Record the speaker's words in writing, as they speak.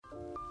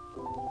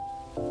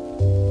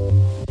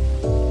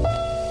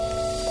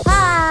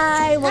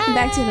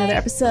welcome back to another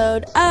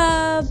episode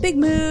of Big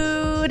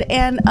Mood.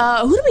 And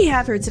who do we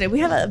have here today? We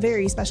have a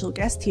very special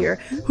guest here.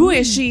 Who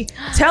is she?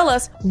 Tell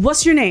us,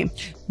 what's your name?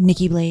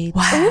 Nikki Blades.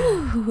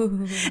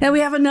 Wow. And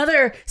we have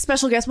another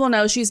special guest. Well,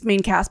 no, she's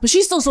main cast, but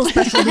she's still so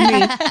special to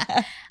me.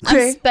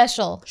 I'm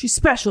special. She's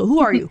special. Who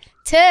are you?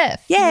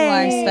 Tiff. Yay.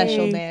 You are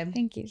special, babe.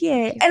 Thank you.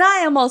 Yeah. Thank you. And I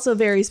am also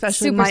very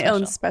special in Super my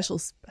own special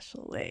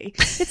way.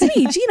 It's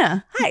me,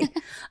 Gina.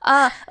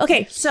 Hi.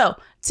 Okay, so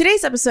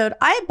today's episode,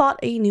 I bought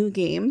a new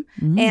game.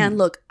 And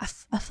look, I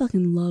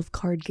fucking love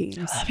card games.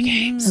 I love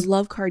games. I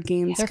love card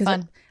games. They're 'cause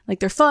fun.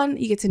 They're fun.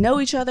 You get to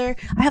know each other.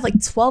 I have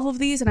like 12 of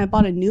these and I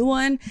bought a new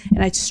one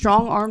and I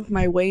strong-armed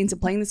my way into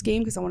playing this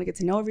game because I want to get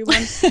to know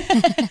everyone.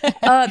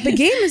 The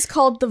game is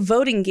called The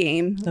Voting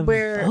Game. The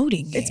where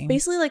Voting It's Game?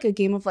 basically like a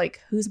game of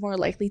like who's more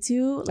likely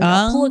to. Like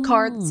I'll pull a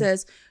card that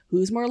says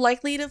who's more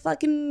likely to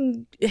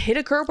fucking hit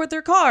a curb with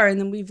their car and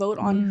then we vote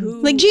on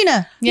who. Like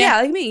Gina. Yeah,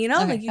 like me, you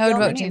know? Okay. Like you I would yell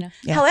their vote name. Gina.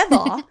 Yeah. However,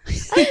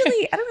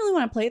 I don't really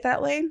want to play it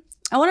that way.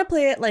 I want to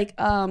play it like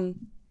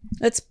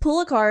let's pull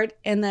a card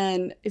and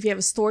then if you have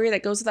a story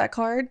that goes with that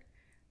card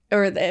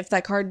or if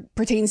that card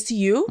pertains to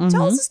you,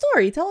 tell us a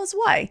story. Tell us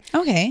why.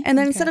 Okay. And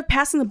then instead of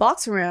passing the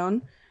box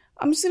around,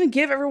 I'm just gonna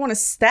give everyone a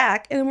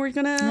stack and we're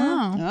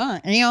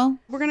gonna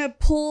we're gonna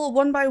pull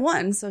one by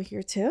one. So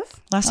here, Tiff.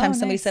 Last time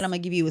somebody nice. said I'm gonna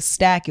give you a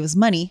stack, it was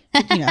money.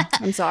 You know.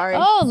 I'm sorry.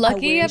 Oh, I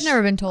lucky. I've wish.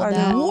 never been told I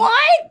that. know.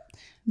 What?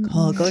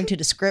 Oh, going to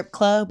the script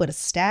club with a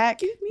stack.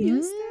 Give me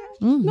a stack.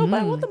 No, but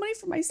I want the money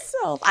for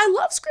myself. I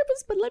love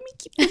Scribbles, but let me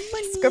keep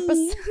the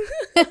money.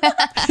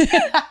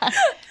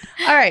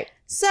 All right.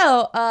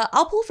 So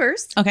I'll pull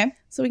first Okay.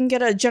 so we can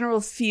get a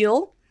general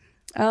feel.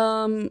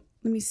 Let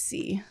me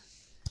see.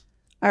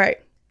 All right.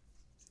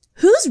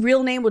 Whose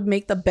real name would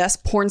make the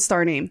best porn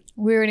star name?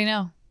 We already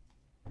know.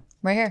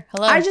 Right here.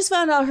 Hello. I just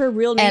found out her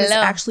real name is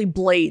Hello. actually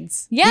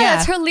Blades. yeah, Yeah.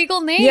 that's her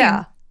legal name.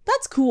 Yeah.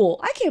 That's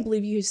cool. I can't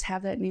believe you just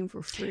have that name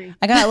for free.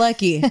 I got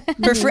lucky.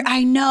 For free.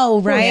 I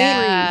know, right?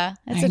 Yeah.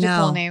 That's I such a know.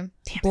 cool name.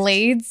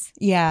 Blades.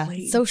 Yeah.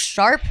 Blades. So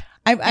sharp.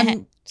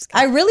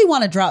 I really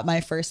want to drop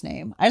my first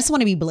name. I just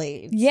want to be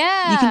Blades.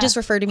 Yeah. You can just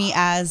refer to me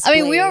as I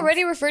mean, we Blades.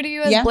 already refer to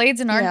you as Yeah. Blades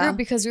in our Yeah. group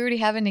because we already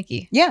have a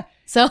Nikki. Yeah.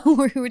 So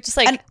we're just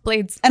like And-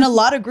 Blades. And a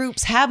lot of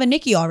groups have a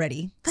Nikki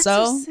already. That's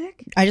so so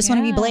sick. I just want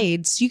to be Yeah.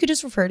 Blades. You could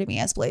just refer to me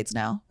as Blades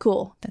now.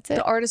 Cool. That's it.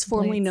 The artist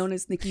formerly Blades. known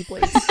as Nikki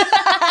Blades.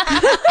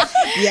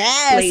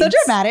 Yeah. So Blades.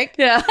 dramatic.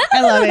 Yeah.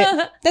 I love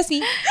it. That's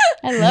me.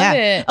 I love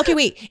it. Okay,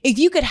 wait. If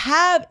you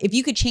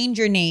could change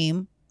your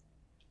name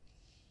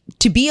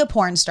to be a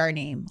porn star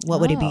name, what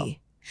would it be?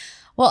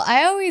 Well,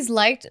 I always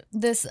liked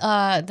this,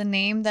 the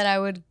name that I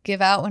would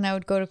give out when I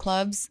would go to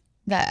clubs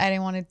that I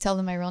didn't want to tell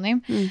them my real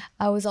name.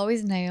 I was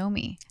always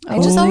Naomi. I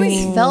just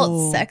always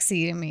felt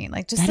sexy to me.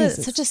 Like just That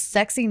is such a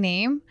sexy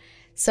name.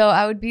 So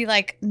I would be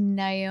like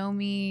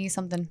Naomi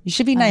something. You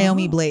should be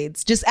Naomi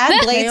Blades. Just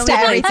add Blades to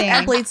Naomi everything.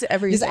 Add Blades to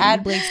everything. Just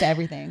add Blades to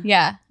everything.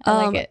 Yeah,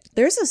 I like it.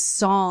 There's a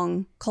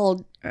song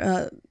called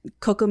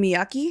Koko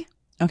Miyaki.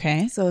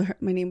 Okay. So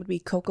my name would be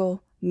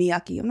Koko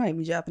Miyaki. I'm not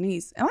even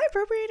Japanese. Am I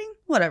appropriating?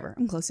 Whatever.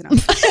 I'm close enough.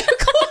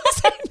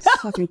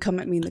 Fucking come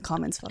at me in the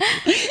comments. Fuck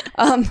you.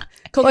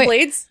 Coco Wait,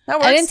 Blades. That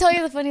works. I didn't tell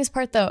you the funniest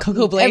part though.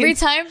 Cocoa Blades? Every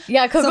time,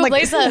 yeah, Cocoa Sound like-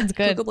 Blades sounds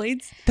good. Coco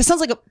Blades. That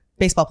sounds like a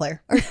baseball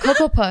player. Or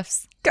Cocoa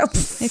Puffs. Go.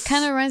 It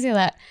kind of reminds me of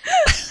that.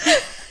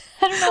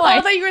 I don't know Oh, why.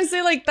 I thought you were gonna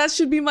say like that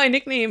should be my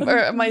nickname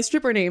or my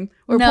stripper name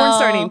or No. porn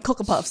star name,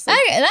 Coco Puffs. Like,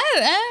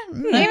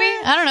 Maybe.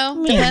 I don't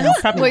know. Yeah,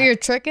 Depends probably what not. your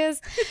trick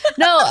is.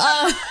 No,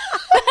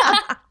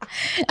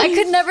 I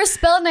could never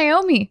spell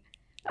Naomi.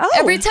 oh,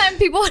 Every time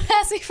people would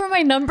ask me for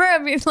my number,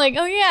 I'd be like,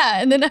 oh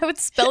yeah. And then I would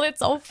spell it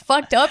so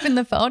fucked up in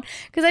the phone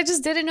because I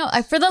just didn't know.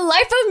 For the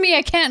life of me,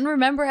 I can't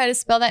remember how to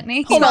spell that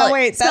name. Hold Spell on, it.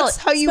 wait. Spell That's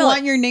it. how you Spell want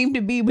it. your name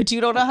to be, but you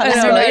don't know how to I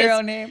know, spell right? your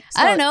own name.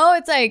 I don't know.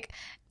 It's like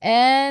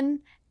Naim.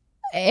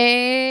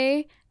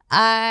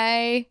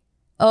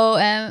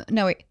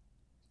 No, wait.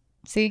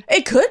 See?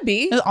 it could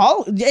be.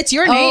 It's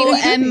your name.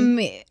 O-M.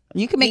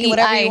 You can make it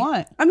whatever you E-I.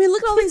 want. I mean,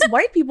 look at all these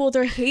white people.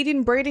 They're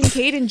Hayden, Braden,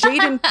 Caden,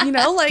 Jaden. You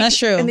know, like That's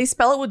true. And they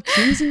spell it with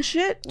Q's and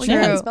shit. Like,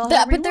 Sure. you can spell it But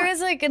however you there want.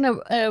 is like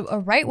a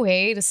right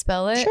way to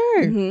spell it.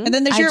 Sure. Mhm. And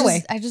then there's your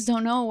way. I just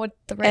don't know what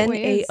the right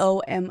way is.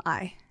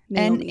 Naomi.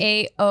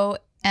 Naomi.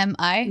 Naomi.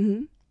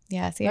 Mhm.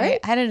 Yeah, see, Right?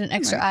 I added an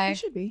extra Right, I. it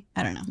should be.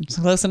 I don't know. It's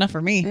close enough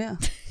for me. Yeah.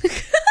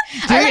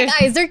 I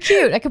like eyes. They're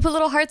cute. I could put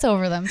little hearts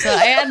over them. So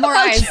I add more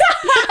eyes. She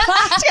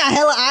got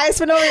hella eyes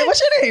for no reason.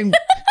 What's your name?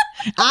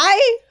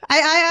 I.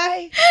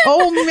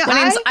 Oh, my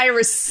My name's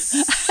Iris.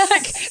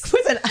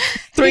 With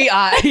 3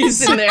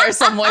 eyes in there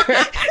somewhere.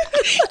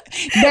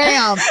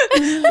 Damn.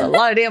 A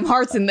lot of damn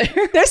hearts in there.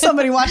 There's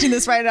somebody watching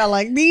this right now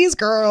like, these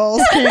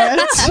girls can't.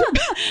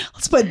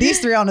 Let's put these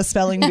 3 on a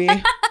spelling bee.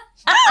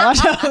 Watch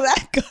how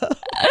that goes.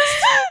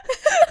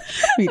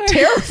 Be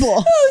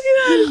terrible.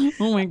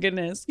 Oh my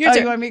goodness. Your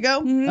turn. You want me to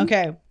go? Mhm.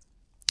 Okay.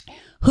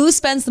 Who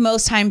spends the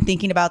most time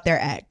thinking about their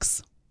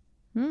ex?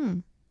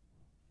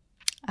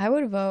 I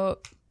would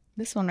vote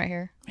this one right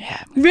here.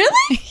 Yeah,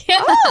 Really?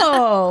 Yeah.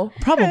 Oh.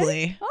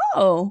 probably.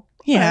 Oh.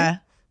 Yeah.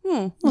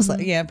 Hmm. Most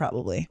likely. Yeah,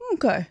 probably.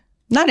 Okay.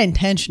 Not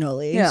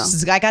intentionally. Yeah. It's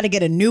just, I got to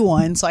get a new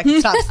one so I can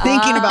stop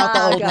thinking about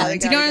the old got it,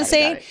 ones. got You know it, what I'm got it,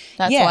 saying? got it.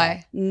 That's Yeah.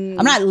 why.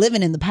 I'm not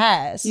living in the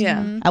past.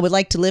 Yeah. I would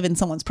like to live in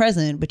someone's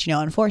present, but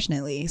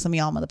unfortunately, some of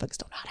y'all motherfuckers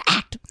don't know how to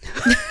act.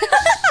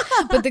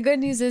 But the good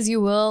news is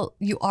you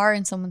are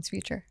in someone's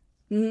future.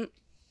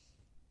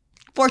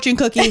 Fortune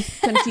cookie.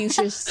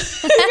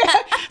 Confucius.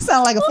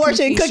 Sound like a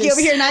fortune cookie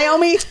over here,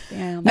 Naomi.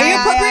 Damn. Are you Aye,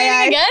 appropriating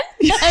aye, again?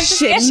 I'm just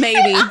Shit, kidding.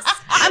 maybe.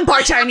 I'm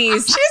part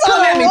Chinese. She's Come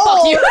on at a me, roll.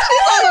 fuck you.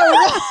 She's on a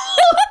roll.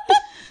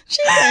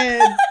 She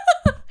said,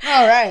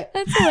 all right.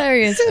 That's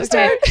hilarious.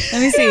 Okay,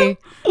 let me see.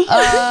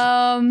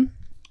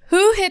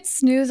 Who hits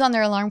snooze on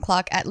their alarm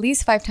clock at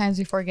least 5 times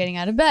before getting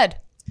out of bed?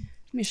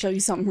 Let me show you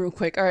something real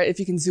quick. All right, if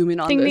you can zoom in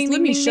on Ding, this. ding, Let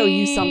ding, me ding, show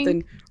you ding.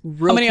 something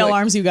real How many quick.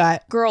 alarms you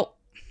got? Girl,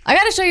 I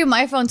gotta show you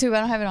my phone too, but I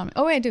don't have it on me.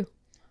 Oh wait, I do.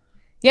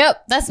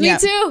 Yep, that's me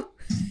Yep. too.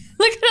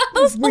 Look at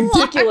all those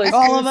ridiculous.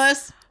 alarms. All of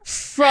us?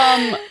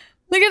 From,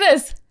 Look at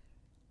this.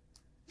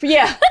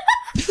 yeah,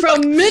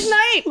 from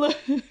midnight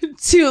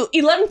to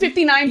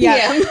 11:59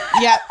 p.m.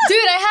 Yep.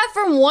 Dude, I have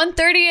from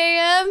 1:30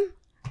 a.m.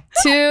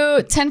 to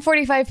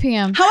 10:45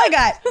 p.m. How I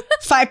got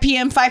 5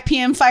 p.m., 5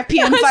 p.m., 5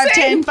 p.m.,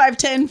 5:10,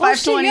 5:10, Oh,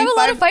 shit, 5:20. you have a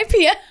lot of 5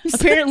 p.m.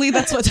 Apparently,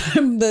 that's what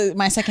time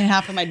my second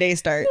half of my day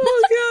starts.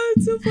 Oh god,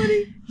 it's so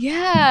funny.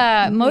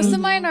 Yeah, most of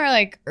mine are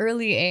like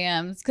early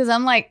AMs because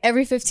I'm like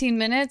every 15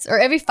 minutes or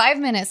every 5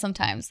 minutes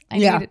sometimes.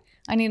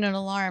 I need an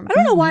alarm. I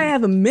don't know why I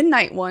have a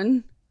midnight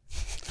one.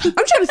 I'm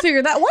trying to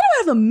figure that. Why do I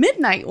have a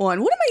midnight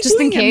one? What am I Just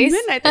doing in case? at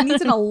midnight that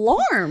needs an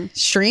alarm?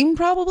 Stream,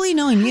 probably,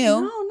 knowing you.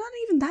 No, not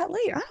even that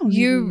late. I don't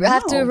You even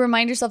have to know.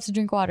 remind yourself to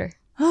drink water.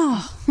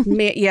 Oh,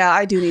 man, yeah,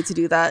 I do need to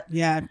do that.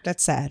 Yeah,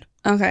 that's sad.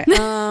 Okay,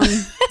 let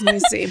me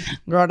see.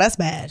 Girl, that's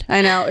bad.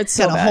 I know it's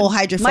so Got a bad. whole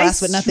Hydro My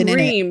Flask with nothing in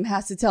it. stream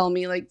has to tell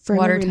me like for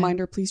Water a time.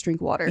 reminder, please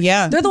drink water.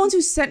 Yeah. they're the ones who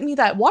sent me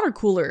that water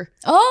cooler.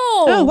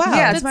 Oh, wow.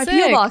 Yeah, that's it's my sick.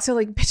 PO box. They're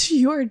like, bitch,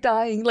 you're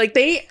dying. Like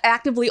they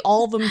actively,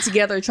 all of them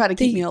together, try to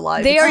keep me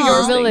alive. They It's are your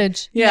disgusting.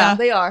 village. Yeah,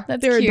 they are.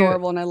 That's They're cute.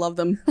 adorable, and I love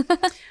them.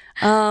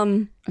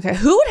 Okay,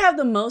 who would have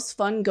the most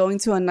fun going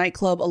to a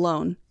nightclub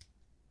alone?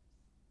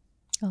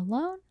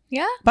 Alone?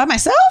 Yeah. By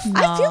myself?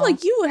 I feel No.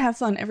 like you would have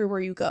fun everywhere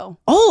you go.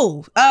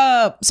 Oh,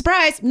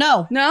 surprise.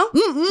 No. No?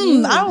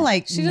 I don't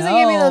like. She doesn't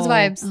give me those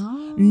vibes.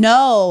 Oh.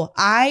 No,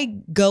 I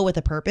go with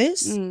a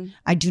purpose. Mm.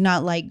 I do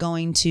not like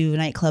going to a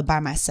nightclub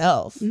by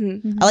myself.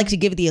 Mhm. I like to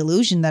give the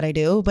illusion that I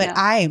do, but Yeah.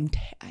 I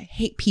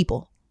hate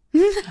people.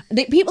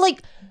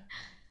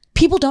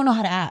 People don't know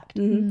how to act.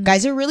 Mhm.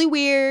 Guys are really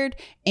weird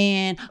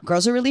and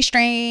girls are really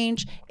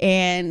strange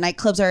and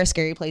nightclubs are a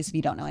scary place if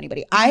you don't know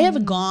anybody. I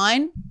have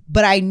gone,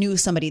 but I knew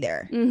somebody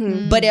there.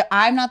 Mhm. But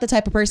I'm not the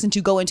type of person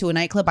to go into a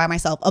nightclub by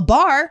myself. A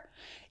bar,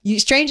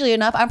 strangely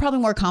enough, I'm probably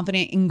more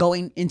confident in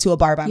going into a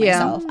bar by Yeah.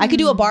 myself. I could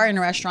do a bar and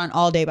a restaurant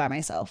all day by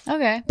myself.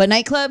 Okay. But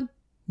nightclub,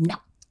 no.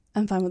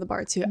 I'm fine with the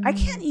bar too. I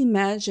can't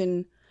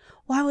imagine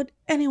why would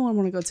anyone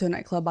want to go to a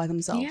nightclub by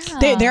themselves.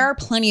 Yeah. There are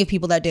plenty of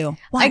people that do.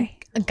 Why?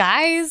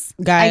 Guys,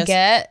 Guys.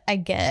 I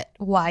get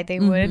why they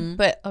would,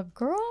 but a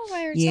girl by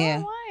herself, Yeah.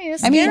 why?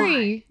 It's I mean,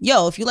 scary.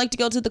 Yo, if you like to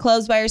go to the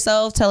clubs by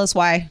yourself, tell us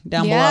why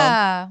down below.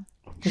 Yeah.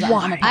 'Cause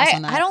I'm a pass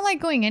on that. I don't like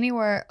going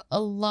anywhere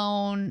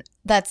alone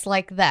that's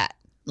like that.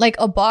 Like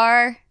a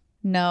bar,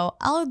 no.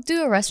 I'll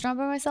do a restaurant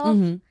by myself,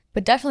 Mhm.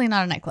 but definitely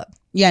not a nightclub.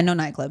 Yeah, no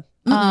nightclub.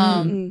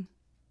 Mm.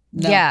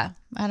 No. Yeah.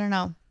 I don't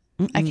know.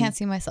 I Mm-mm. can't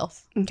see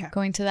myself Okay.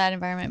 going to that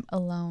environment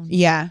alone.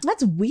 Yeah,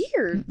 That's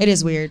weird. it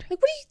is weird. Like,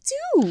 what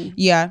do you do?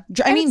 Yeah,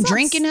 I And mean, it's not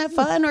drink and have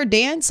fun or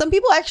dance. Some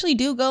people actually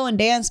do go and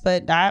dance,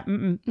 but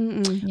mm-mm.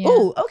 Mm-mm. Yeah.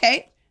 Ooh,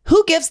 okay.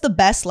 Who gives the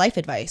best life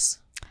advice?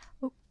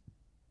 Oh.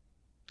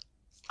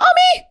 Oh,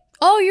 me.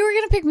 Oh, you were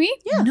going to pick me?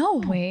 Yeah. No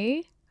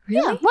way.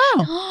 Really?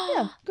 Wow.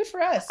 Yeah, good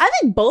for us. I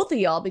think both of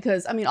y'all,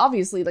 because I mean,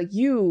 obviously, like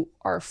you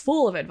are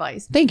full of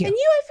advice. Thank you. And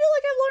you, I feel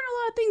like I've learned a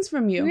lot of things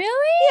from you.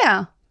 Really?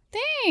 Yeah.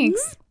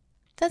 Thanks.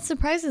 That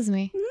surprises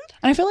me.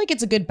 And I feel like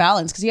it's a good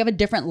balance because you have a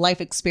different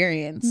life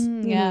experience.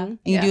 Yeah. Mhm. And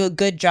you do a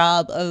good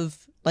job of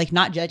like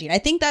not judging. I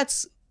think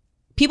that's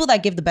people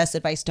that give the best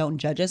advice don't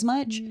judge as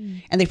much,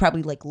 and they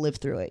probably like live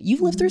through it.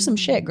 You've lived through some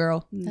shit,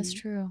 girl. That's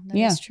true. That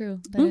Yeah. is true.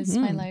 That is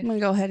my Mhm. life. I'm gonna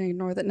go ahead and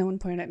ignore that no one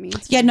pointed at me.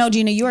 It's Yeah, fine. no,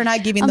 Gina, you are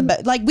not giving the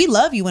best. Like we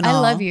love you and I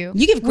all. love you.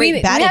 You give great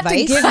We bad have to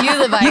advice. give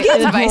you the You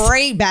give advice.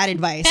 great bad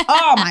advice.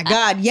 Oh my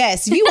God,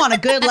 yes. If you want a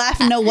good laugh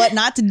and know what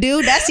not to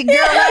do, that's your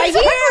girl right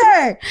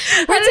here.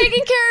 We're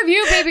taking care of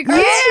you, baby girl.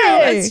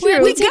 Yeah, It's we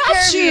true. we take got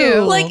care of you.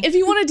 you. Like, if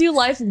you want to do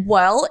life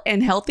well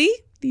and healthy,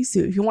 these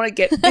two. If you want to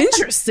get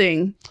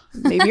interesting,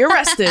 maybe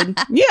arrested.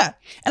 Yeah,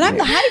 and I'm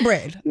the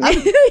hybrid.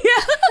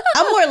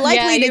 I'm more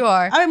likely. Yeah, to, you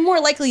are. I'm more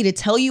likely to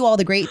tell you all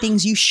the great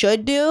things you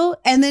should do,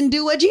 and then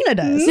do what Gina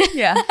does.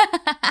 Yeah.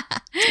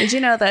 Did you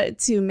know that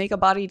to make a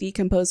body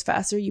decompose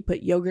faster, you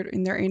put yogurt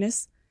in their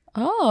anus?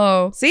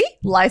 Oh. See?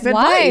 Life advice.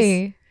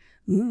 Why?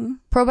 Mm.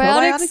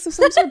 Probiotics? Probiotics of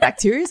some sort,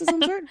 bacteria of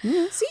some sort.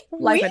 See?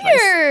 Life advice.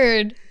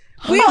 Weird.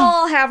 We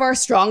all have our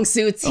strong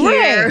suits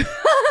here. Right.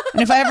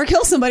 And if I ever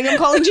kill somebody, I'm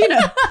calling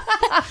Gina.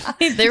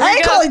 There we I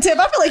ain't go. calling Tip.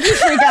 I feel like you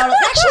freak out.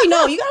 Actually,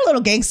 no, you got a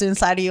little gangster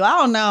inside of you. I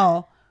don't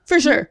know. For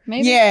sure.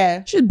 Maybe.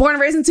 Yeah. She's born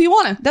and raised in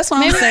Tijuana. That's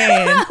what I'm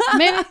saying.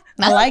 Maybe.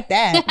 I like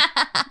that.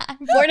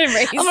 Born and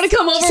raised. I'm gonna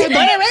come over Say with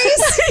born and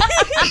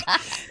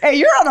raised? Hey,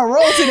 you're on a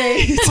roll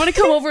today. I'm gonna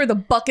come over with a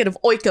bucket of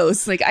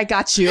oikos. Like, I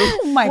got you.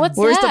 Oh my What's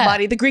Where's the that?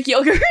 body? The Greek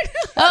yogurt.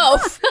 Oh.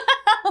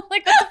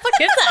 Like, what the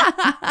fuck is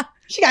that?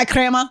 She got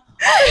crema.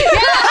 I'm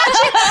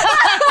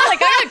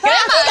like, I got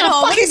grandma at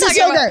home. What is this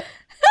yogurt?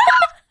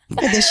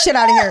 Get this shit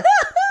out of here.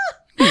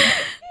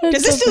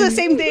 Does this do the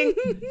same thing?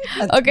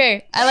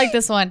 Okay, I like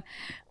this one.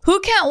 Who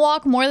can't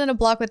walk more than a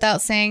block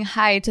without saying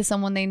hi to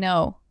someone they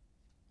know?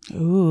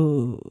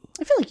 Ooh.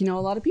 I feel like you know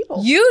a lot of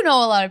people. You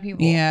know a lot of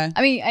people. Yeah.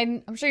 I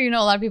mean, I'm sure you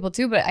know a lot of people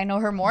too, but I know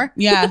her more.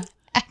 Yeah.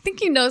 I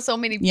think you know so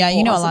many people. Yeah,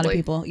 you know a lot of Possibly.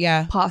 people.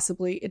 Yeah.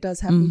 Possibly. It does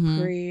happen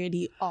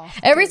pretty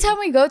often. Every time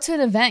we go to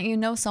an event, you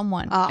know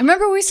someone.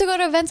 Remember we used to go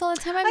to events all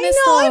the time? I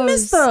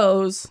miss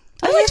those.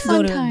 I Those like are to go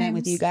fun to an event times.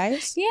 with you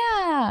guys.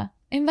 Yeah.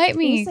 Invite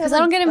We me used to because have,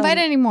 I don't get like,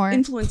 invited anymore.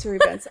 Influencer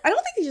events. I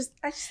don't think I just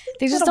think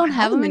They just don't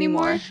have them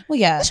anymore. Well,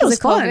 yeah. That shit was Is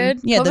it COVID?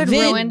 fun. Yeah, COVID the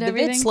vid ruined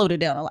everything. slowed it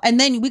down a lot. And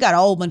then we got a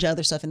whole bunch of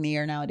other stuff in the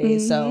air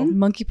nowadays. So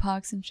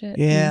Monkeypox and shit.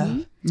 yeah.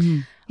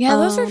 Yeah,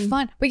 those are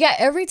fun. But yeah,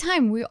 every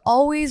time we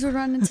always would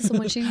run into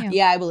someone she knew.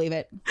 Yeah, I believe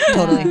it.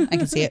 Totally. I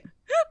can see it.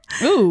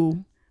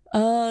 Ooh.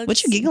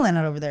 What you giggling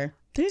at over there?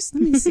 Let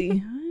me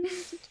see.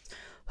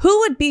 Who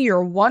would be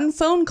your one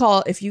phone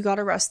call if you got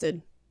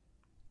arrested?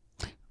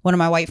 One of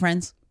my white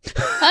friends.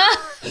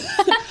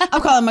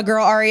 I'm calling my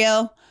girl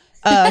Ariel.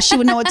 She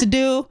would know what to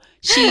do.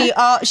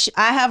 I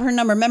have her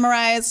number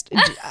memorized.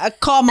 I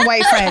call my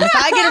white friend. If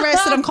I get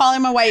arrested, I'm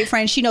calling my white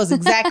friend. She knows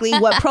exactly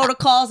what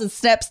protocols and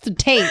steps to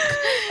take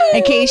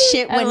in case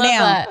shit went love down.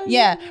 that.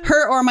 Yeah,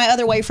 her or my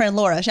other white friend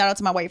Laura. Shout out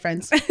to my white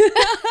friends. They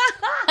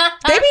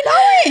be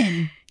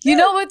knowing. You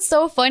know what's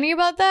so funny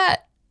about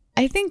that?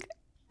 I think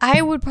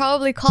I would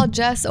probably call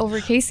Jess over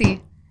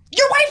Casey.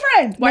 Your white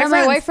friend.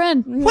 My white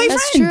friend. White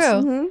That's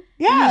friends. true.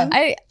 Yeah.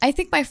 I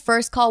think my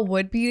first call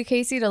would be to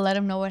Casey to let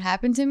him know what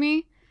happened to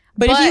me.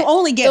 But if you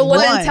only get The one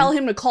one, and tell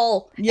him to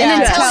call. yeah, And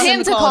then Jess. tell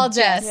him to call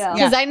Jess. Yeah.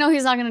 Because I know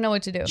he's not going to know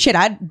what to do. Shit,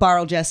 I'd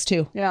borrow Jess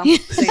too. Yeah.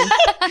 Same.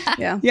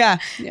 Yeah. Yeah.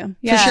 Yeah.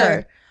 Yeah. For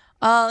sure.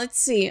 Let's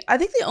see. I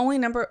think the only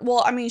number,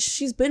 well, I mean,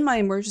 she's been my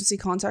emergency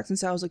contact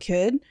since I was a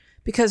kid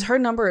because her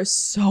number is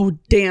so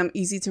damn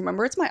easy to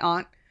remember. It's my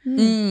aunt.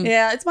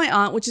 Yeah, it's my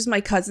aunt, which is my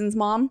cousin's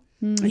mom.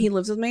 And he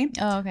lives with me.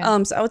 Oh, okay.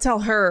 So I would tell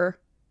her,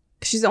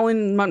 'cause she's the only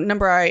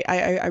number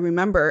I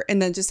remember, and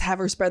then just have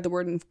her spread the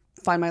word and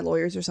find my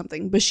lawyers or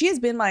something. But she has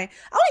been I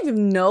don't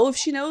even know if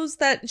she knows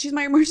that she's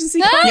my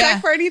emergency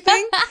contact for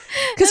anything.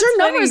 Because her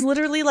number funny. is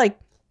literally like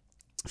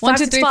 1,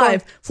 2, 3, 4.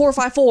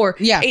 454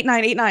 Yeah.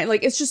 8989.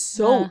 Like, it's just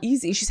so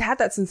easy. She's had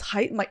that since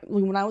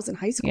when I was in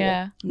high school.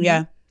 Yeah.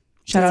 Yeah.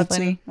 Shout That's out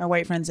funny. to our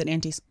white friends and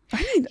aunties.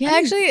 Yeah,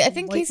 actually, I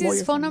think white Casey's lawyer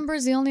phone friend. number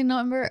is the only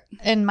number,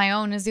 and my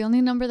own is the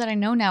only number that I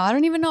know now. I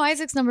don't even know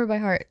Isaac's number by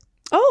heart.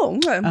 Oh,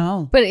 okay.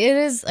 Oh. But it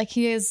is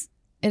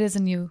it is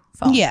a new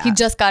phone. Yeah. He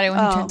just got it when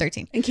he Oh. turned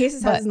 13. In case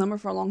it's But- had his number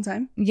for a long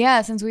time.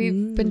 Yeah, since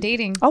we've been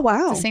dating. Oh,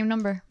 wow. It's the same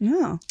number.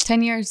 Yeah.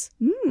 10 years.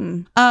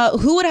 Who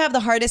would have the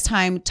hardest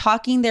time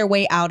talking their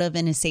way out of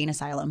an insane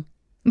asylum?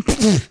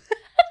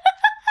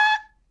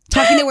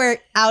 Talking their way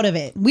out of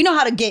it. We know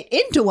how to get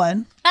into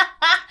one.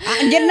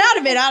 Getting out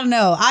of it, I don't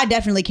know. I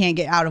definitely can't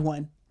get out of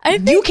one.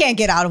 You can't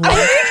get out of one.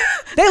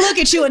 They look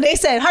at you and they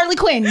said, Harley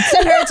Quinn,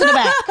 send her to the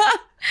back.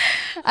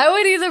 I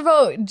would either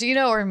vote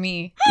Gina or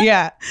me.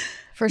 Yeah.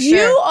 For sure.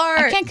 You are-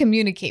 I can't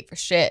communicate for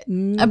shit.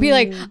 I'd be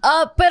like,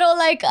 pero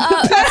like, They're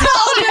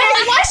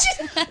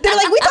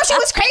like, we thought she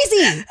was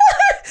crazy.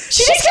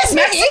 She just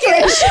can't speak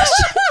English.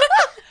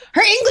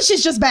 Her English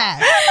is just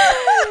bad.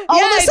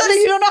 All of a sudden,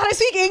 you don't know how to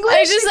speak English?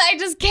 I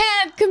just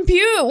can't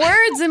compute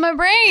words in my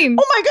brain.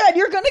 Oh my God,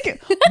 you're going to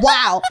get...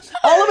 Wow.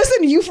 All of a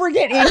sudden, you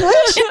forget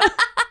English?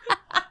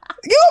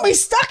 You're going to be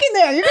stuck in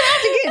there. You're going to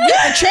have to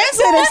get a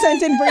translator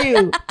sent in for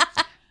you.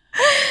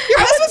 Your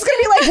husband's going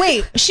to be like,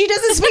 wait, she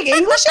doesn't speak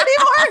English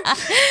anymore?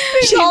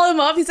 You call him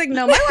up. He's like,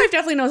 no, my wife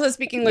definitely knows how to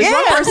speak English. Yeah.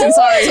 Wrong person.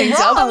 Sorry. What's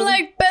wrong? I'm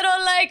like, pero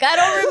like, I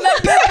don't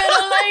remember,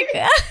 pero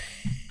like.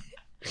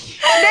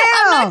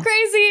 Damn. I'm not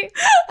crazy.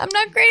 I'm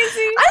not crazy.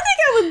 I think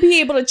I would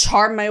be able to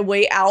charm my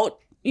way out,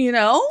 you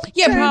know?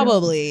 Yeah,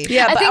 probably.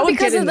 Yeah, I but I think would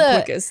because get in of the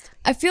the- quickest.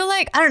 I feel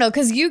like I don't know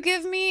because you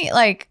give me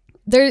like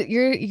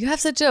you have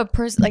such a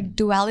like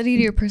duality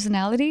to your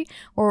personality.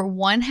 Or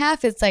one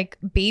half is like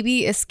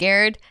baby is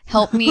scared,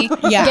 help me,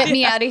 Yeah. get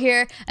me out of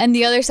here, and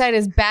the other side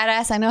is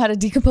badass. I know how to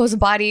decompose a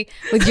body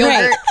with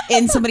yogurt. Right.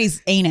 In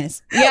somebody's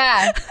anus.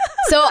 Yeah.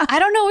 So I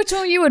don't know which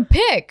one you would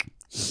pick.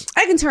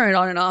 I can turn it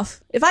on and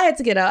off. If I had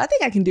to get out, I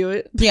think I can do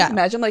it. Yeah.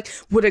 Imagine, like,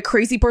 would a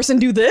crazy person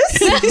do this?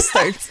 He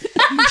starts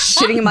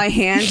shitting in my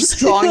hand, just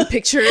drawing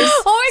pictures.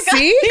 Oh my god.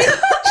 See?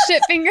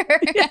 Shit finger.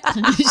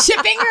 Shit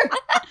finger?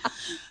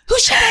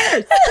 Who's shit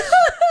finger?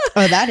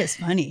 Oh, that is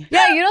funny.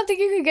 Yeah, you don't think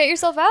you could get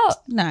yourself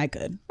out? Nah, I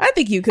could. I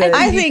think you could.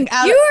 I think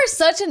You are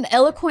such an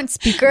eloquent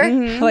speaker.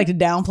 I like to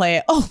downplay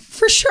it. Oh,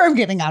 for sure I'm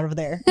getting out of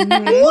there.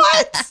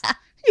 What?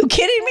 You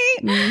kidding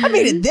me? I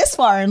made it this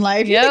far in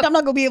life. You Yep. think I'm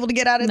not gonna be able to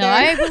get out of No, there?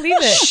 I believe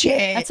it.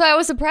 Shit. That's why I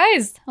was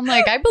surprised. I'm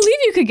like, I believe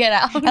you could get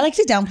out. I like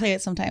to downplay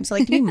it sometimes. I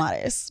like to be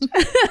modest.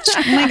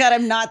 Oh my God,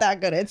 I'm not that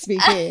good at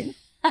speaking.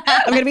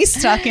 I'm gonna be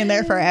stuck in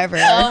there forever.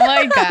 Oh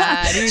my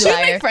God, you She would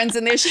liar. make friends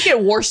in there. She'd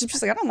get worshipped.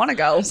 She's like, I don't want to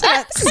go. This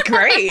is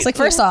great. It's like,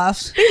 first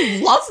off,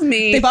 they love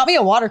me. they bought me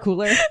a water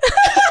cooler.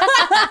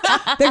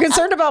 They're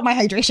concerned about my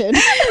hydration.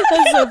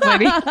 That's so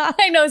funny.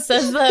 I know,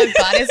 says the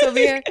goddess over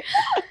here.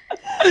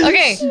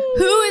 Okay,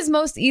 who is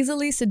most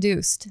easily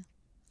seduced?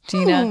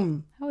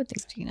 Gina. I would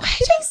think Gina. I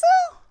think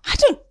so. I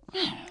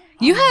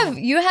don't.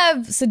 You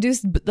have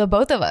seduced the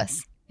both of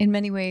us in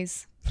many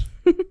ways.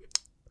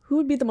 Who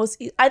would be the most?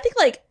 I think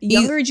like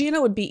younger Gina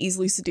would be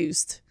easily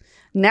seduced.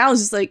 Now it's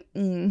just like,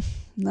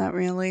 not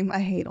really. I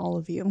hate all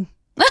of you.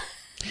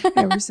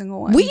 Every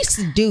single one. We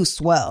seduce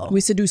well. We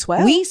seduce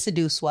well. We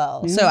seduce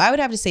well. So I would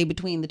have to say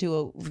between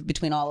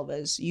all of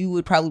us, you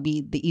would probably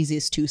be the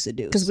easiest to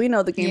seduce. because we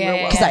know the game Yeah,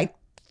 real well. Because I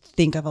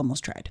think I've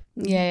almost tried.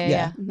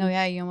 Yeah. No,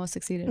 yeah, you almost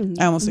succeeded.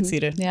 I almost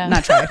succeeded. Yeah.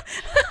 Not tried.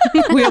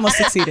 We almost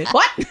succeeded.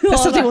 What?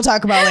 That's something we'll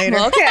talk about later.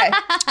 Okay.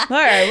 All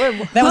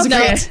right. That was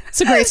Okay. it's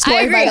a great story,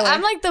 I agree. by the way.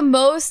 I'm like the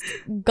most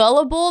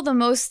gullible, the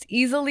most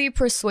easily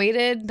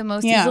persuaded, the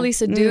most Yeah. easily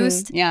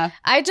seduced. Yeah.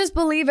 I just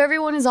believe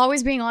everyone is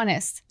always being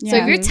honest. So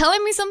Yeah. if you're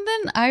telling me something,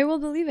 I will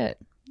believe it.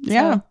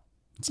 Yeah. So,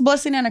 It's a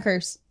blessing and a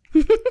curse.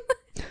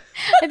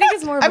 I think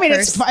it's more of a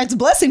curse. It's a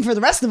blessing for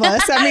the rest of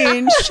us. I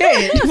mean,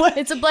 shit. What?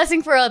 It's a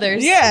blessing for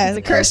others. Yeah, It's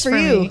a curse for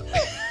you. me.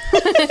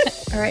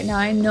 All right, now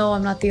I know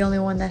I'm not the only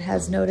one that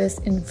has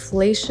noticed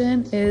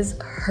inflation is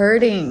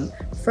hurting.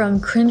 From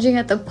cringing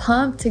at the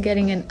pump to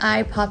getting an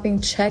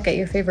eye-popping check at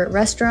your favorite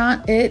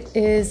restaurant, it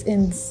is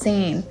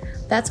insane.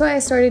 That's why I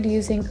started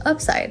using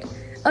Upside.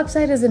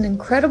 Upside is an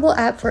incredible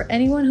app for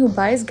anyone who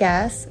buys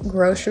gas,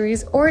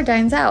 groceries, or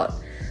dines out.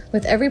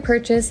 With every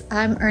purchase,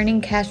 I'm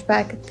earning cash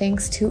back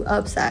thanks to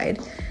Upside.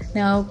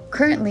 Now,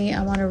 currently,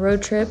 I'm on a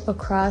road trip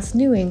across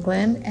New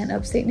England and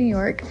upstate New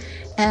York,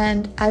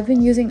 and I've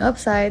been using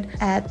Upside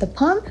at the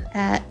pump,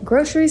 at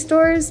grocery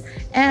stores,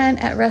 and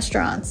at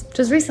restaurants.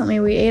 Just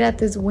recently, we ate at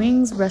this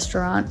wings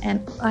restaurant,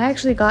 and I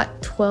actually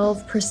got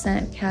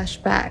 12% cash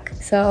back.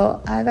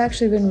 So I've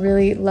actually been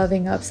really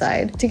loving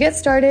Upside. To get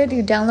started,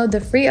 you download the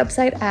free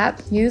Upside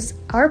app, use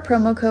our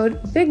promo code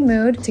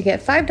BIGMOOD to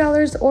get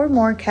 $5 or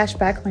more cash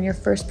back on your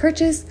first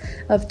purchase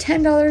of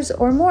 $10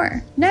 or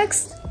more.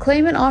 Next,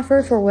 claim an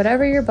offer for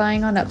whatever you're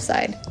buying on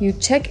Upside. You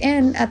check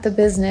in at the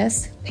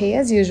business, pay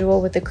as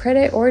usual with a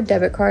credit or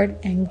debit card,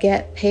 and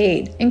get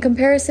paid. In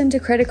comparison to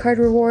credit card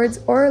rewards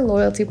or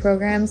loyalty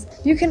programs,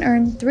 you can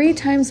earn 3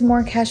 times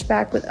more cash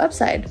back with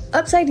Upside.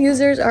 Upside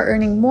users are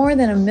earning more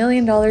than $1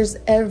 million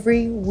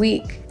every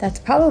week. That's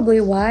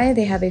probably why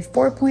they have a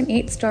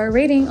 4.8 star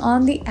rating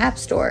on the App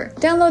Store.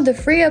 Download the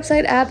free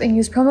Upside app and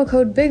use promo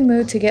code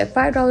BIGMOOD to get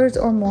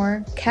 $5 or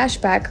more cash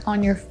back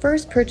on your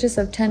first purchase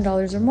of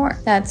 $10 or more.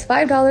 That's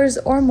 $5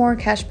 or more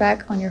cash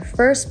back on your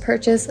first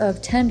purchase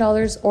of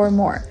 $10 or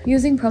more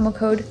using promo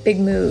code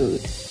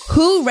BIGMOOD.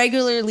 Who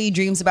regularly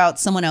dreams about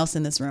someone else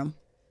in this room?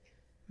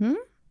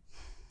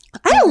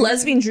 I had a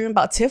lesbian dream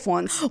about Tiff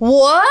once.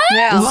 What?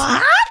 Yeah.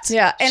 What?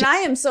 Yeah. And I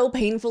am so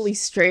painfully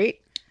straight.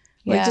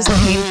 Like Yeah. just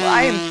painful.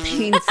 I am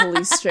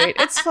painfully straight.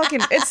 It's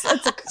fucking, it's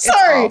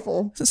Sorry.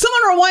 awful.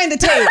 Someone rewind the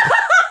tape.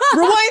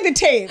 Rewind the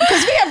tape.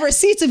 Because we have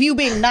receipts of you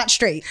being not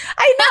straight.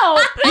 I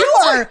know. You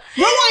are.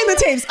 Rewind the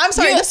tapes. I'm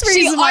sorry. That's the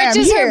She reason why I'm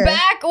arches here. her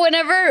back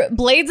whenever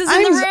Blades is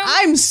in the room.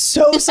 I'm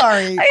so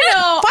sorry. I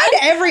know.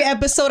 Find every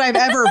episode I've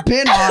ever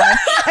been on.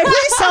 And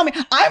please tell me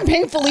I'm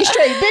painfully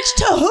straight. Bitch,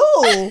 to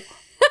who?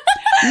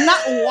 Not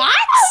what?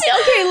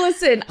 Okay,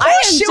 listen.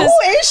 Who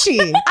is she?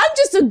 I'm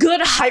just a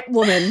good hype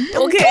woman.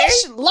 Okay.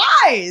 Bitch,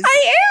 lies.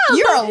 I am.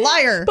 You're a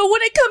liar. But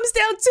when it comes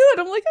down to it,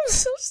 I'm like, I'm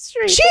so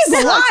straight. She's This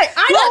a sucks. lie.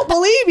 I don't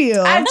believe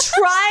you. I've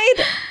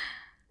tried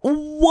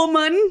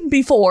woman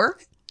before.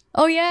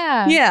 Oh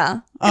yeah. Yeah.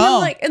 And Oh.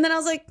 I'm like, and then I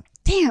was like,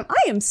 damn,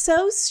 I am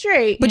so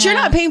straight. But you're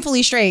Yeah. not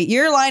painfully straight.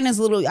 Your line is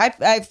a little.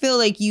 I feel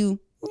like you.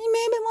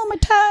 Maybe one more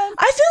time.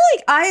 I feel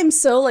like I am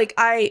so like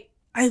I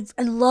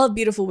love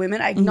beautiful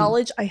women. I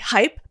acknowledge, I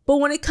hype, but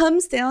when it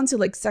comes down to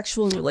like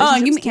sexual and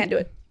relationships, you I can't do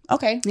it.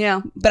 Okay.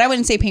 Yeah. But I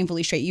wouldn't say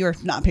painfully straight. You're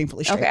not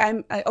painfully straight.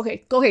 Okay.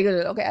 Okay.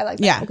 Good. Okay. I like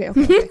that. Yeah. Okay. You'd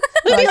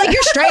be like,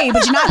 you're straight,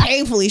 but you're not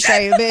painfully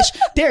straight, bitch.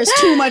 There's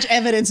too much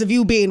evidence of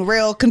you being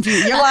real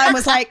confused. Your line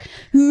was like,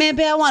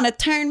 maybe I want to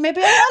turn, maybe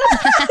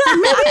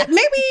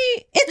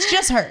it's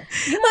just her.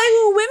 Like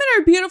when women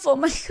are beautiful,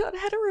 my God,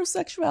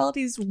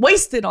 heterosexuality is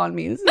wasted on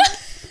me.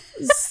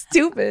 This is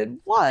stupid.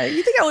 Why?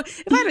 You think I would?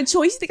 If I had a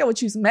choice, you think I would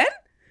choose men?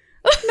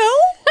 No.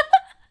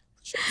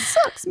 Shit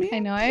sucks, man. I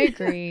know, I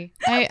agree.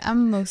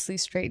 I'm mostly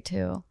straight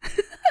too.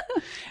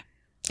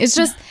 It's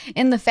just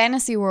in the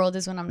fantasy world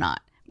is when I'm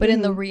not. But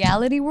in the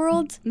reality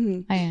world,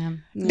 I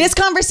am. This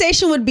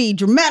conversation would be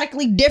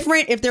dramatically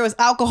different if there was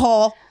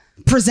alcohol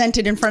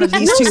presented in front of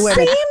these two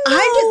women.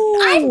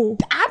 I'm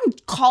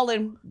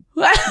calling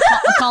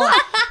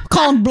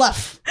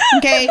bluff.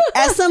 Okay,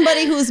 as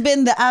somebody who's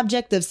been the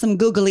object of some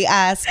googly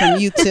eyes from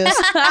you two.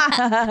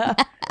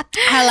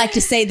 I like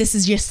to say this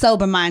is your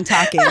sober mind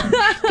talking.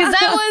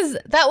 Because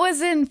that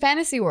was in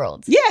fantasy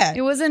world. Yeah.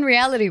 It was in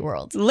reality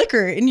world.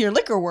 Liquor in your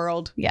liquor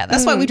world. Yeah,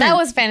 that's why we drink. That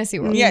was fantasy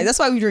world. Yeah, that's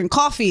why we drink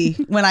coffee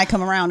when I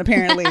come around.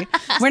 Apparently,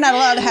 we're not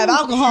allowed to have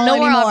alcohol No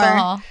more anymore.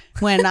 alcohol.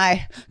 When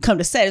I come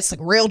to set, it's like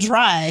real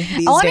dry.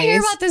 These I want to days. hear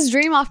about this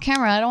dream off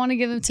camera. I don't want to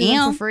give it to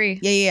them for free.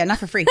 Yeah, not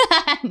for free.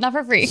 Not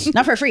for free.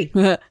 Not for free.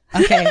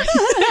 Okay.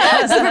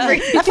 Not for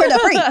free. Not for the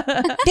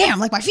free. Damn,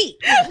 like my feet.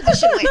 Put that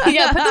shit away.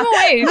 Yeah, put them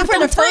away. Not for Put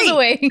the those free.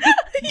 away.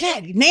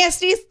 God, you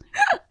nasties.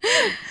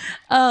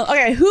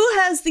 Okay, who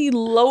has the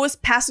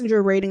lowest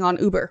passenger rating on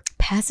Uber?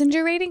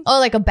 Passenger rating? Oh,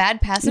 like a bad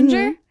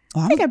passenger?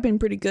 Oh, I think I've been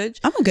pretty good.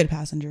 I'm a good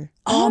passenger.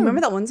 Oh,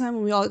 remember that one time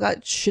when we all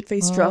got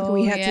shit-faced drunk and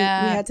we had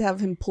yeah. to have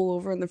him pull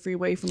over on the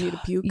freeway for me to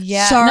puke?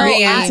 Yeah. Sorry.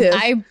 No,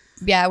 Active.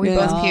 we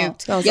both No.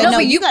 puked. That was Yeah, awesome. no,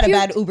 but you got a puked?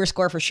 bad Uber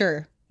score for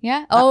sure.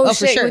 Yeah. Oh,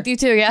 for shit. sure. With you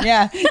too. Yeah.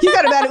 Yeah, you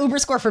got a bad Uber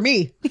score for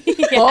me.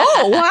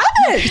 Oh, what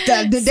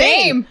happened? The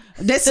Same. day.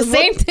 This The is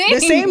same thing. The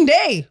same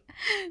day.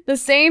 The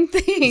same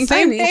thing. I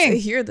Same need thing. to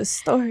hear the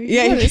story.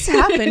 Yeah. What is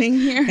happening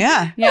here?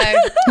 Yeah. Yeah.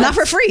 Not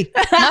for free.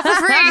 Not for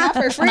free. Not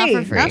for free. Not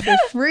for free. Not for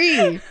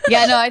free.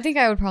 Yeah, no, I think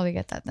I would probably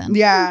get that then.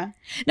 Yeah.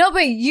 No,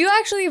 but you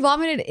actually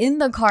vomited in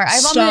the car.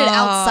 I vomited Stop.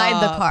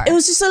 outside the car. It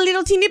was just a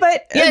little teeny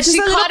bit. Yeah, just she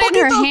a little caught it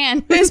in her poquito.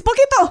 hand. It's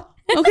poquito.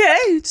 Okay.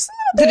 Just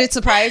a Did it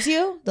surprise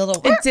you? The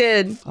little. little. It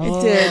did.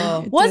 It did.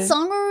 Oh. It What did.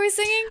 song were we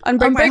singing?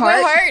 Unbreak My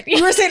Heart.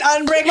 You were saying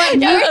unbreak my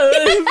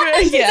Yeah.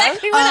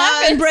 Exactly what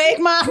happened. Unbreak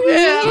my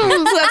Yeah.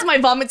 So that's my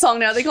vomit song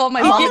now. They call it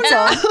my vomit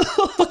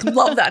song. Fucking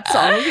love that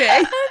song.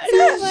 Okay.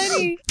 So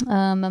funny.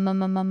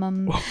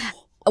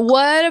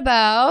 What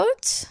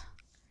about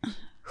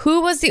who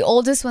was the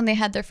oldest when they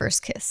had their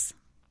first kiss?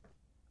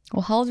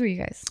 Well, how old were you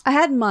guys? I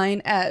had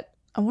mine at,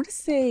 I want to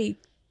say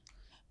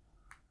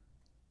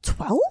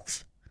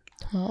 12?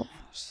 12.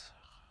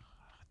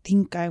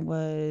 think I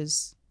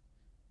was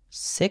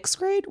 6th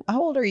grade.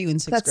 How old are you in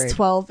 6th grade? That's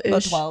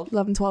 12-ish. Oh, 12.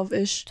 11,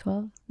 12-ish.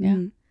 12? Yeah.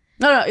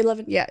 No,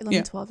 11. Yeah, 11,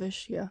 Yeah.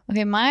 12-ish. Yeah.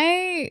 Okay,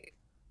 my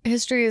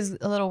history is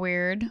a little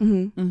weird,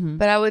 Mm-hmm. Mm-hmm.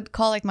 but I would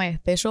call like my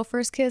official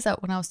first kiss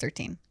when I was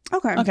 13.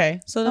 Okay. Okay,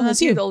 so then Oh,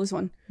 that's you're you. the oldest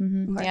one.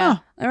 Mm-hmm. Okay. Yeah.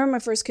 I remember my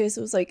first kiss.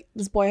 It was like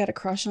this boy I had a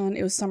crush on.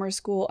 It was summer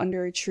school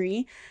under a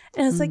tree.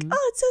 And it's like,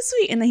 oh, it's so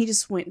sweet. And then he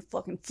just went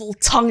fucking full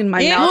tongue in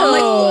my mouth. I'm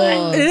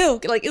like, ew.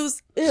 Like, it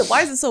was, ew.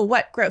 Why is it so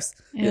wet? Gross.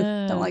 Ew. Ew.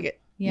 Don't like it.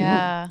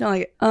 Yeah. Don't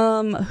like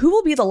it. Who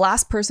will be the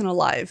last person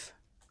alive?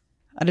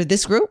 Out of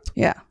this group?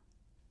 Yeah.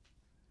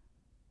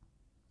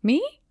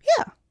 Me?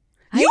 Yeah.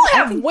 You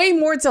have way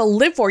more to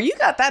live for. You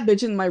got that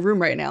bitch in my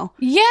room right now.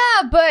 Yeah,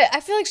 but I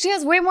feel like she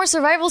has way more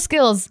survival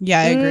skills. Yeah,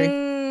 I agree.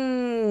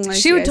 I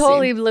She see, would I see.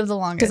 totally live the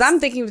longest. Because I'm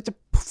thinking,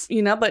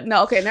 but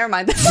no, okay, never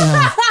mind.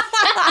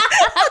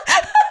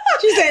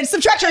 She said,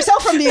 subtract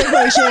herself from the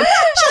equation.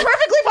 She's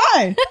perfectly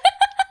fine.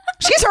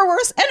 She's her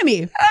worst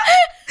enemy.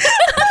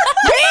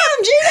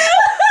 Damn,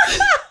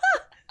 Gina.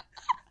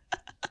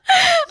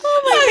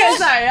 Okay,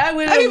 sorry, I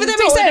went. I mean, but that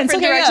makes sense.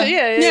 Okay, direction.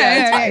 Yeah,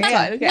 it's fine, it's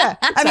fine. Okay. Yeah.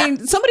 I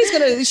mean, somebody's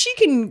gonna. She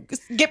can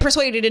get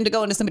persuaded into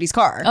going to somebody's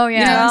car. Oh, yeah.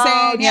 You know what I'm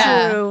saying? Oh,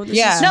 Yeah. true. This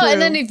Yeah. is No, true.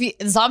 and then if you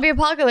zombie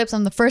apocalypse,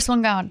 I'm the first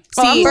one gone.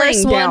 Oh, I'm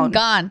First laying one down.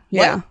 gone.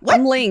 Yeah, What?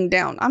 I'm laying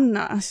down. I'm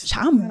not.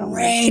 I'm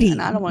ready.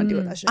 I don't want to deal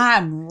with that shit.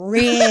 I'm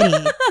ready.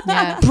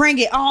 Yeah. Bring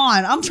it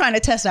on. I'm trying to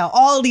test out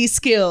all these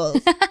skills.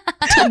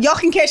 Y'all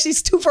can catch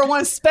these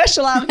 2-for-1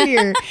 special out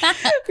here.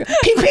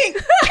 Ping, ping,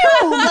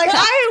 pew. Like,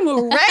 I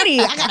am ready.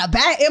 I got a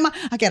bat in my.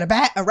 I got a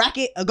bat, a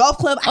racket, a golf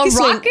club. I A can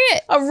swing.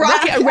 rocket? A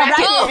racket, A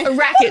racket. Oh, a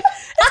racket.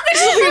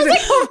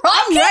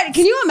 I'm ready.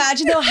 Can you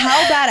imagine though?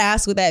 How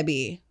badass would that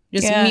be?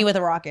 Just Yeah. me with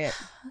a rocket.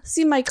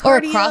 See my Or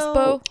a cardio.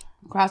 crossbow?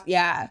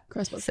 Yeah.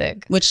 Crossbow.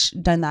 Sick. Which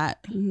done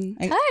that. Mhm.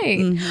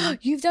 Hey,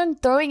 you've done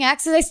throwing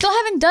axes. I still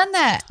haven't done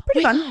that.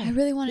 Pretty fun. I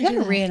really want You to do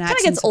gotta that. reenact. Kind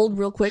of gets old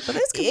real quick, but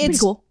it's pretty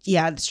cool.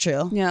 Yeah, that's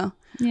true. Yeah.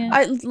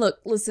 Yeah.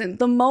 Listen,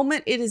 the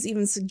moment it is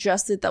even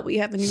suggested that we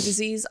have a new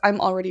disease, I'm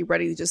already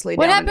ready to just lay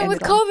What down. happened and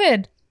with end it all.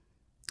 COVID?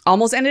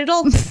 Almost ended it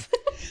all.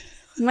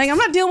 I'm like, I'm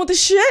not dealing with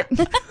this shit.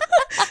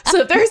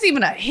 So if there's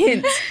even a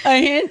hint,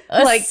 A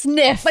like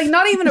sniff. like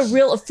not even a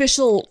real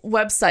official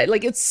website,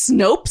 like it's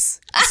Snopes.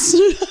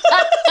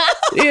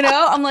 You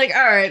know, I'm like,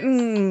 all right,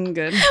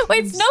 good.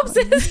 Wait, Snopes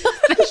is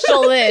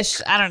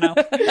official-ish. I don't know.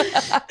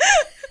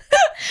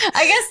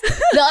 I guess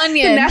the The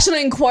Onion. National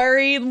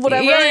Inquiry,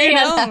 whatever. Yeah, you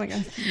know, yeah. I'm like,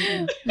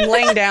 I'm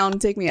laying down,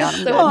 take me out.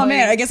 Oh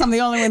man, I guess I'm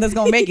the only one that's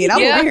gonna make it. I'm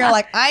Yeah. over here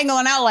like I ain't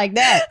going out like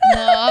that.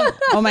 No,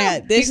 Oh my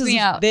god, this Take me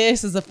out.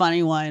 is a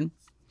funny one.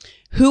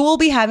 Who will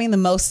be having the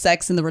most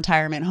sex in the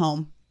retirement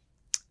home?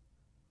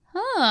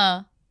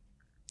 huh?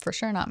 For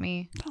sure, not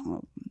me.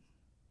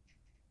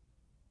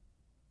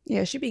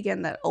 Yeah, she be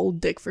getting that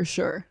old dick for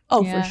sure.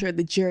 Oh, Yeah. for sure,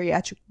 the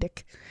geriatric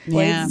dick.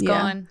 Yeah. It's Yeah.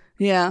 going.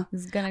 Yeah.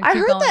 It's gonna. I keep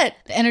heard going. that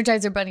the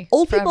Energizer Bunny.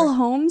 old forever. people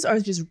homes are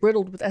just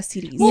riddled with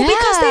STDs. Well,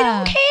 because they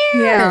don't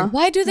care. Yeah.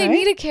 Why do they Right?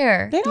 need to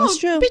care? They don't. That's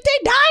true. But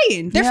they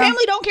dying. Their Yeah.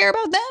 family don't care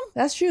about them.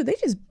 That's true. They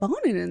just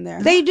boning in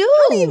there. They do.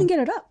 How do you even get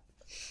it up?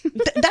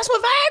 That's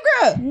what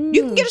Viagra.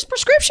 You can get a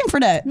prescription for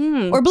that.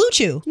 Or Blue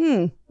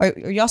Chew. Are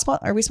y'all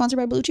are we sponsored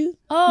by Blue Chew?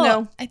 Oh,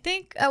 No. I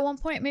think at one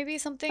point maybe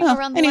something Oh,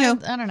 around the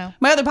anywho. line. I don't know.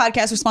 My other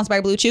podcast was sponsored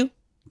by Blue Chew.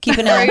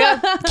 Keeping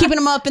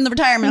them up in the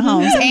retirement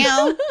homes.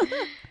 Ow.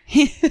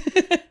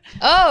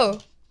 Oh,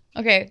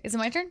 okay. Is it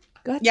my turn?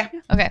 Go ahead. Yeah.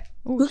 Okay.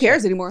 Who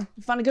cares anymore?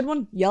 You find a good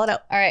one, yell it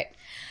out. All right.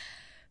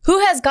 Who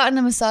has gotten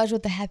a massage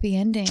with a happy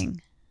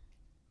ending?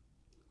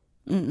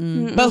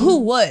 But who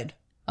would?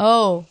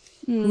 Oh,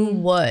 who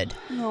would?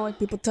 I don't like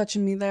people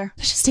touching me there.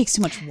 That just takes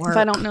too much work. If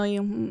I don't know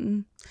you.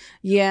 Mm-mm.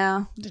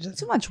 Yeah.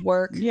 Too much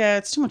work. Yeah,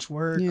 it's too much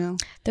work. Yeah.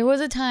 There was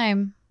a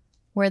time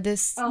where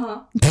this,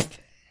 Uh-huh.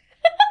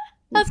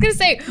 I was going to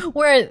say,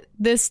 where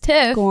this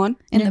Tiff Go on.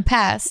 in the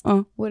past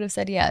Uh. would have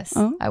said yes.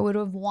 Uh. I would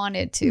have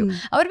wanted to.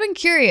 I would have been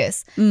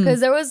curious because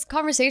there was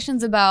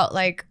conversations about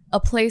like a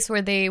place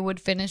where they would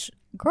finish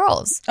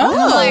girls. And I'm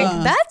Oh.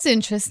 like, that's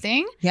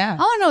interesting. Yeah. I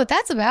want to know what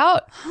that's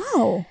about.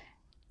 How?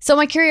 So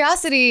my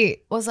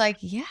curiosity was like,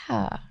 yeah.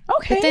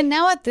 Okay. But then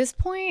now at this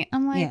point,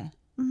 I'm like, Yeah.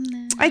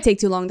 nah. I take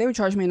too long. They would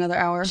charge me another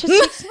hour. It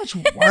just takes so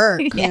much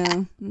work. Yeah.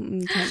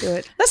 Mm-mm, can't do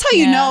it. That's how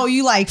you Yeah. know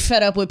you like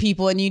fed up with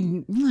people and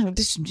you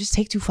this just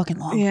take too fucking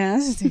long. Yeah,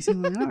 this just takes too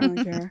long. I don't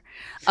really care.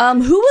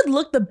 Who would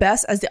look the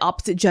best as the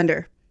opposite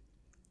gender?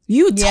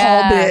 You tall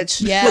Yeah,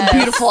 bitch yes. with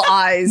beautiful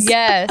eyes.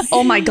 Yes.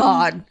 Oh my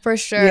god. For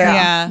sure.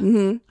 Yeah.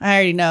 Yeah. I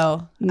already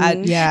know.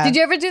 Yeah. Did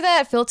you ever do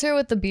that filter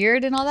with the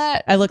beard and all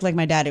that? I look like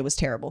my dad. It was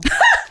terrible.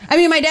 I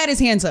mean, my dad is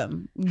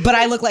handsome, but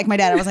I look like my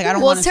dad. I was like, I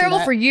don't Well, want it's to terrible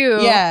that. for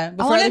you. Yeah.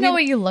 I want to know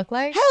what you look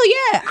like. Hell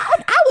yeah.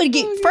 I would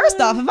get, first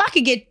off, if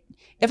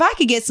I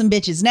could get some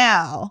bitches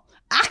now,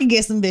 I could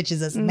get some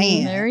bitches as a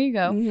man. There you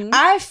go.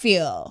 I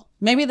feel,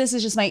 maybe this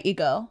is just my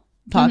ego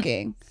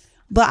talking,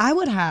 but I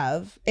would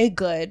have a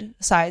good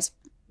size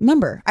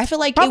member. I feel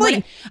like it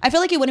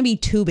wouldn't be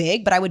too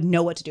big, but I would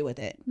know what to do with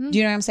it. Do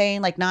you know what I'm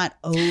saying? Like not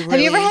overly. Have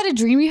you ever had a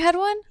dream you had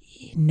one?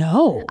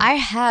 No. I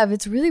have.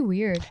 It's really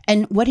weird.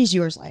 And what is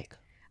yours like?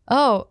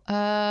 Oh,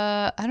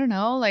 I don't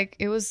know. Like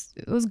it was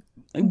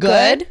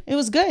Good. It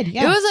was good.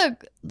 Yeah. It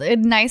was a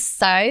nice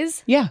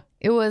size. Yeah.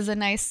 It was a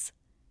nice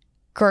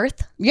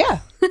girth, Yeah.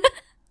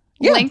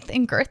 Yeah. length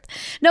and girth.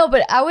 No,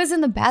 but I was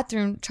in the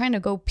bathroom trying to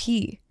go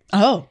pee.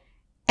 Oh.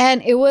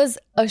 And it was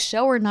a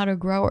shower, not a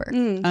grower.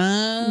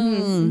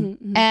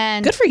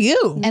 And Good for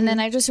you. And then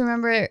I just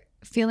remember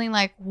feeling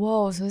like,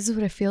 whoa, so this is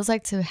what it feels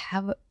like to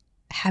have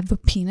a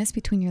penis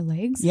between your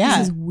legs? Yeah.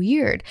 This is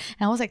weird.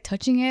 And I was like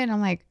touching it and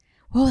I'm like,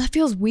 whoa, that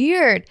feels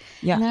weird.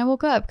 Yeah. And then I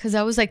woke up because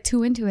I was like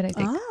too into it, I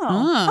think.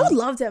 Oh. I would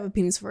love to have a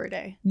penis for a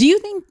day. Do you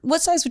think,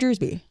 what size would yours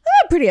be?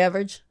 Pretty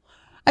average.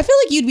 I feel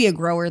like you'd be a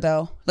grower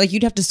though. Like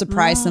you'd have to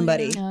surprise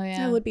somebody. Oh,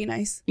 yeah. That would be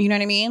nice. You know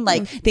what I mean?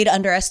 Like they'd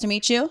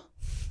underestimate you. And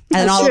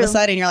then That's all of a true.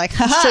 sudden you're like,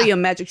 I'll haha. show you a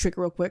magic trick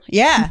real quick.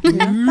 Yeah.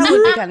 That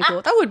would be kind of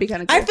cool. That would be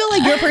kind of cool. I feel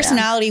like your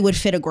personality would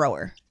fit a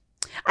grower.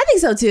 I think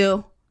so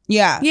too.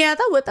 Yeah. Yeah,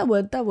 that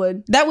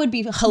would. That would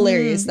be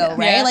hilarious though,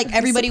 right? Yeah. Like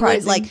everybody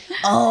would Surprising. like,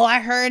 oh, I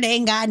heard they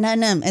ain't got none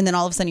of them. And then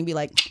all of a sudden you'd be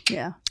like,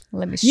 Yeah.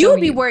 Let me show You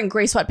would be wearing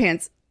gray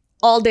sweatpants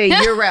all day,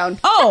 year round.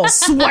 oh,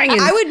 Swanging.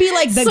 I would be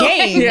like the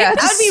game. Yeah, I'd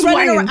just be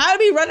running swanging. around. I'd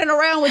be running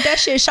around with that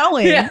shit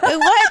showing. Yeah.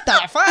 What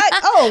the fuck?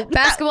 Oh,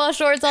 basketball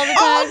shorts all the all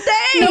time.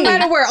 day. No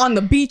matter where, on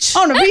the beach.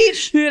 On the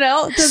beach, You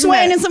know? doesn't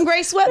sweating matter. in some gray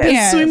In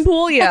sweatpants. Swimming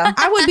pool, yeah.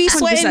 I would be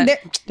sweating.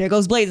 100%. There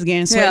goes Blaze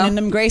again, sweating Yeah. in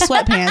them gray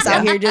sweatpants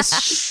out here, just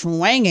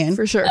swinging.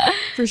 For sure.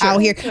 For sure. Out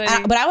here,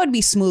 Funny. but I would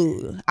be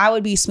smooth. I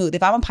would be smooth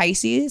if I'm a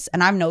Pisces,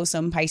 and I know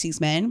some Pisces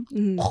men.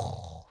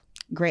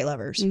 Great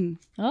lovers.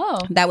 Oh.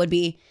 That would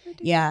be,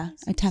 yeah.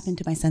 I tap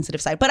into my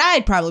sensitive side, but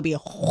I'd probably be a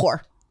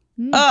whore.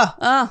 Mm.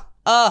 Ugh,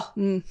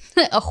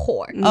 A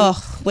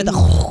whore. with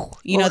a,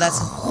 you know, that's.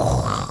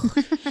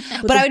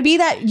 But I would be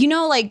that, you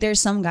know, like there's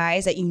some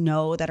guys that you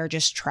know that are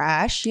just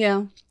trash,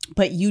 Yeah.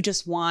 but you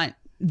just want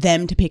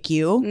them to pick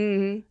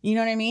you. You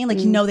know what I mean? Like,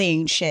 you know, they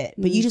ain't shit,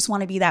 but you just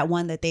want to be that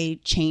one that they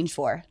change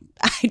for.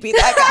 I'd be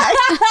that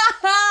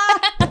guy.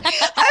 I feel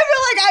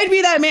like I'd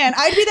be that man.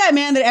 I'd be that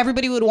man that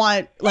everybody would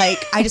want.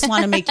 Like, I just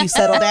want to make you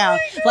settle down.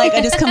 Like,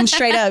 I just come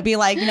straight up, be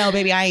like, no,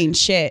 baby, I ain't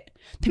shit.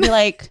 They'd be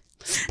like,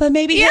 but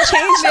maybe he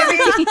changed,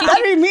 baby.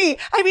 That'd be me.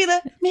 I'd be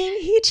the, maybe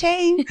he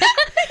changed.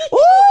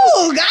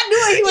 Ooh, God knew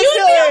what he was You'd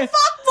doing. be a fuckboy.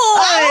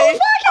 Oh,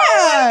 fuck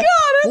yeah. I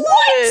love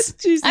What? it.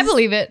 Jesus. I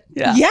believe it.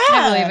 Yeah. Yeah.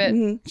 I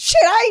believe it.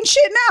 Shit, I ain't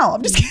shit now.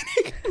 I'm just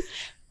kidding.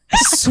 I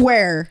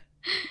swear.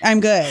 I'm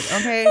good.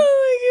 Okay.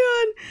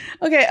 Oh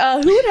my god.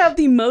 Okay, who would have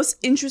the most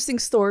interesting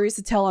stories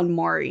to tell on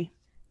Mari?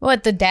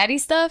 What, the daddy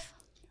stuff?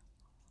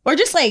 Or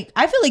just like,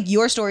 I feel like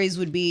your stories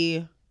would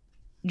be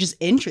just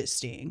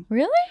interesting.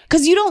 Really?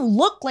 Because you don't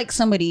look like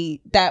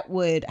somebody that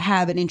would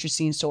have an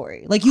interesting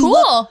story. Like you Cool.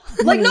 look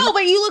like, no,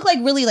 but you look like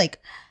really like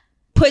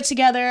put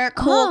together,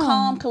 cool, Oh.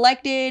 calm,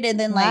 collected, and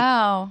then like,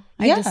 wow.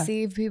 I yeah.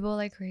 deceive people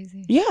like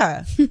crazy.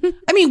 yeah.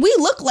 I mean, we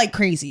look like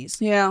crazies.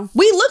 Yeah.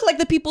 We look like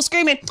the people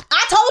screaming,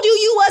 I told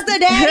you was the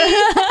daddy.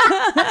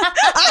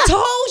 I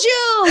told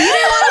you. You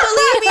didn't want to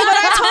believe me, but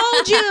I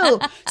told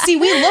you. See,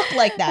 we look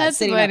like that. That's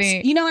sitting funny.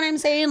 Up, you know what I'm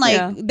saying? Like,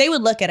 Yeah. they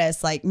would look at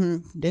us like,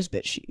 this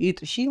bitch,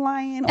 either she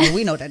lying or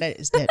we know that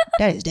is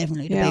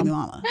definitely the Yeah. baby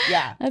mama.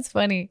 Yeah. That's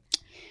funny.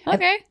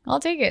 Okay, I'll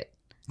take it.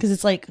 Because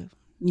it's like,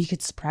 you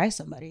could surprise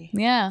somebody.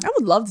 Yeah. I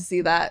would love to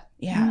see that.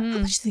 Yeah. How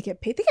much do they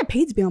get paid? They get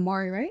paid to be on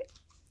Maury, right?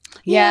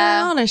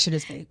 Yeah. All that shit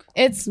is fake.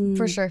 It's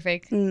for sure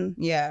fake.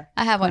 Yeah.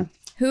 I have one.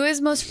 Who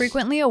is most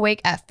frequently awake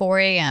at 4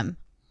 a.m.?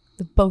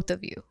 The both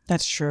of you.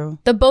 That's true.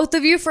 The both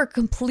of you for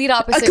complete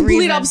opposite complete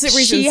reasons. opposite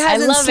reasons. She I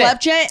hasn't love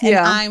slept yet, and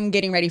Yeah. I'm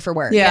getting ready for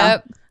work.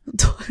 Yeah.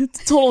 Yep.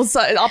 Total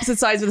opposite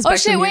sides of the Oh spectrum.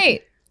 shit, here.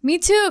 wait. Me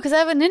too, because I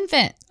have an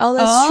infant. Oh,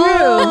 that's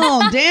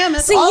Oh, damn.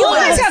 That's true. See, all you of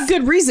guys us. have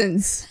good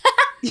reasons.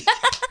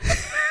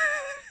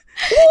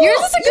 Yours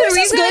is a good Yours is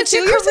reason. good It's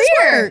your too. Yours is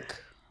career. work.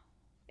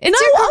 It's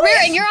your career,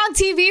 and you're on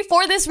TV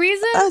for this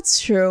reason. That's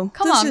true.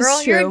 Come This on, is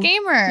girl. You're a true.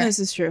 gamer. This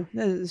is true.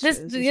 This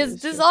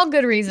This is all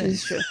good This reasons.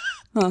 is true.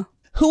 Huh.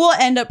 Who will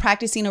end up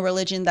practicing a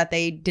religion that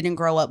they didn't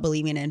grow up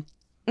believing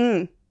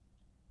in?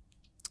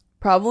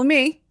 Probably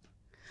me.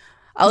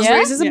 I was Yeah?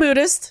 raised as a Yeah.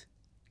 Buddhist,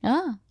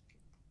 Ah.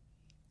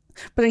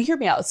 but then hear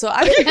me out. So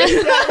I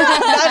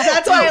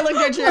That's why I looked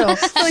at you.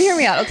 so hear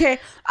me out, okay?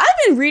 I've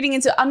been reading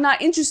into. I'm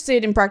not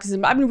interested in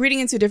practicing, but I've been reading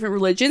into different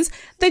religions.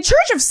 The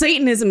Church of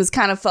Satanism is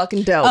kind of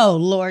fucking dope. Oh,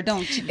 Lord,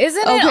 don't. Isn't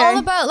it Okay. all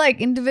about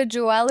like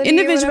individuality? or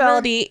whatever?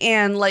 Individuality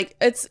and like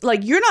it's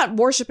like you're not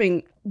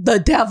worshiping the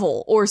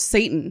devil or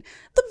Satan.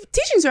 The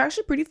teachings are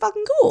actually pretty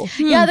fucking cool.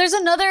 Yeah, there's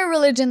another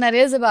religion that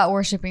is about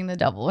worshiping the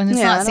devil, and it's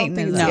I not don't think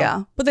Satanism. so.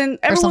 Yeah, but then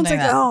everyone's something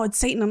like, like that. "Oh, it's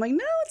Satan." I'm like,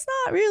 "No, it's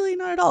not really,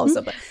 not at all."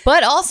 So, but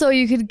But also,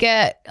 you could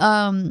get,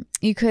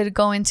 you could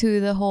go into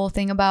the whole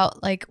thing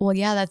about like, well,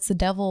 yeah, that's the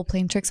devil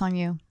playing tricks on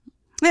you.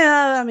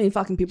 yeah, I mean,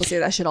 fucking people say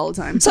that shit all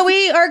the time. So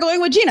we are going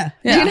with Gina.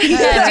 Yeah. Gina,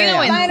 Yeah, Gina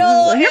wins.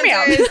 Final Hear me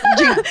out.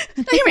 answers.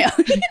 Hear me out.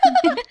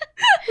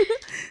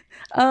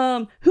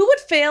 Who would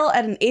fail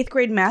at an 8th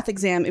grade math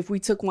exam if we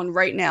took one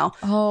right now?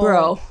 Oh,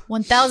 Bro.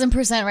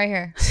 1000% right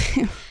here.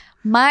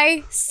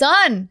 My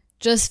son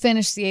just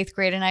finished the 8th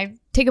grade, and I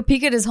take a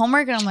peek at his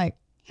homework, and I'm like,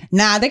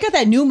 Nah, they got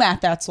that new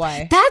math. That's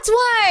why. that's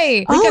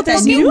why. They got that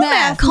there's new new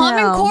math.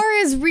 Common now. Core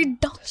is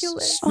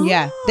ridiculous.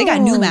 Yeah, they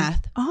got new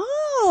math.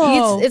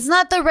 Oh. It's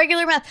not the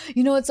regular math.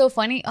 You know what's so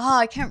funny? Oh,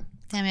 I can't.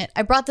 Damn it.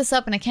 I brought this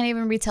up and I can't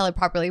even retell it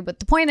properly. But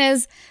the point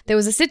is, there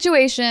was a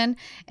situation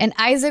and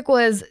Isaac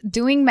was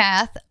doing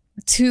math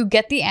to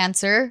get the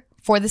answer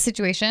for the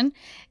situation.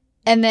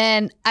 And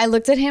then I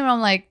looked at him and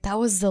I'm like, that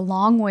was the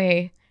long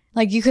way.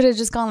 Like, you could have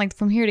just gone like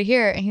from here to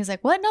here. And he's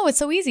like, what? No, it's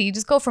so easy. You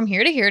just go from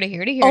here to here to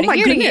here to here Oh to my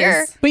here to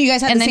here. goodness. But you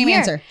guys had And the then same here.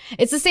 answer.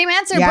 It's the same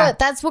answer, Yeah. but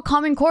that's what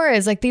Common Core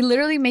is. Like, they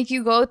literally make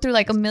you go through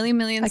like a million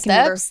I can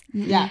never- steps.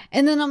 Yeah.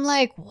 And then I'm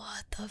like,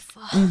 what the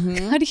fuck?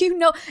 How do you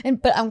know?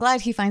 But I'm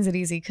glad he finds it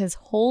easy because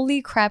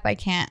holy crap, I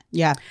can't.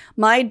 Yeah.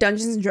 My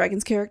Dungeons and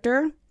Dragons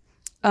character,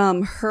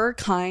 her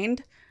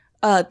kind,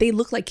 they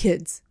look like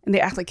kids and they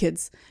act like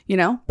kids, you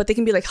know, but they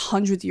can be like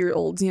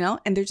 100-year-olds, you know,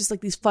 and they're just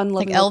like these fun,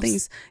 loving little elves?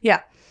 things.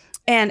 Yeah.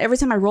 And every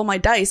time I roll my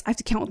dice, I have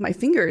to count with my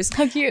fingers.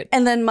 How cute.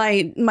 And then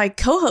my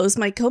co-host,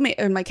 my co-mate,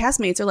 or my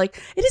castmates are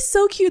like, "It is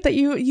so cute that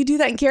you do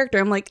that in character."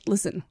 I'm like,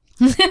 "Listen,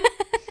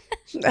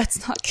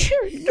 that's not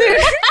character."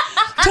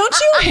 Don't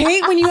you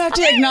hate when you have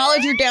to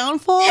acknowledge your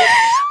downfall?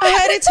 I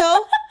had to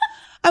tell.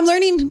 I'm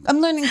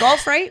learning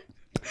golf, right?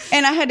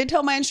 And I had to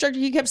tell my instructor.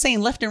 He kept saying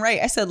left and right.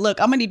 I said,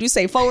 "Look, I'm gonna need you to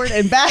say forward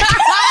and back."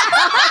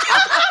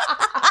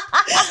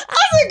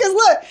 I said, "Cause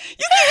look,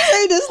 you keep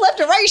saying this left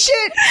and right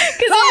shit.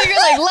 Because then you're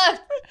like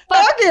left.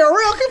 I get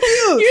real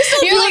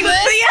confused. You're like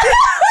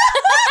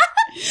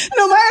this.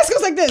 No, my ass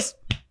goes like this.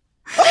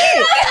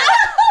 Okay.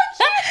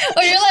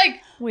 Or you're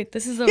like, wait,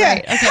 this is the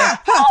right. Okay. I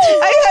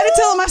had to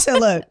tell him. I said,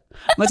 "Look,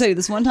 I'm gonna tell you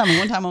this one time and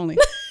one time only,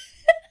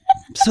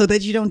 so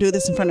that you don't do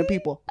this in front of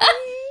people."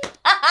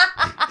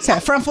 Say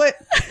front foot,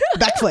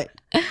 back foot.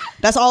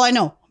 That's all I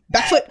know.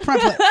 Back foot,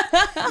 front foot.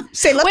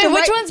 Say left Wait, and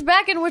which right. one's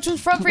back and which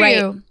one's front for Right.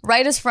 you?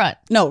 Right is front.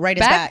 No, right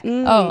is Back? back.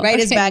 Oh, Right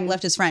is okay. back,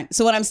 left is front.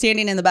 So when I'm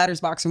standing in the batter's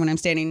box or when I'm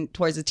standing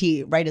towards the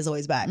tee, right is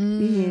always back.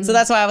 So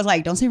that's why I was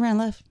like, don't say right and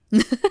left.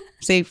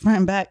 Say front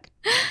and back.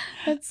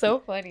 That's so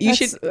funny. You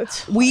should.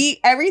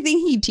 Everything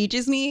he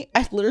teaches me,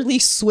 I literally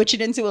switch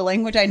it into a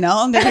language I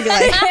know. And they're gonna be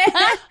like,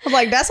 I'm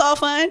like, that's all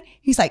fun.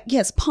 He's like,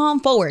 yes, palm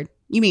forward.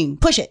 You mean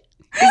push it?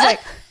 He's like,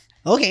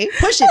 okay,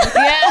 push it.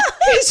 Yeah.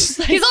 He's just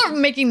like, He's all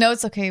making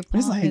notes. Okay,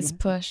 palm like, is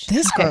push.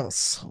 this girl's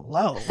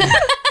slow.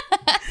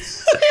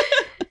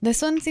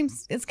 This one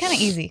seems, it's kind of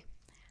easy.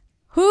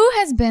 Who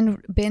has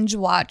been binge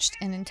watched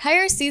an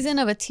entire season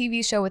of a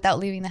TV show without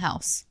leaving the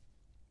house?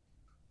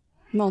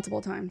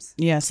 Multiple times.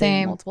 Yeah,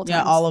 Same. Multiple times.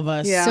 Yeah, all of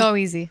us. Yeah. So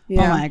easy.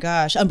 Yeah. Oh my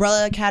gosh,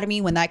 Umbrella Academy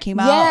when that came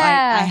out,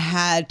 Yeah. I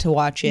had to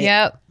watch it.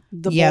 Yep.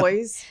 The Yep.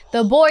 Boys.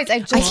 The Boys. I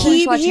just I finished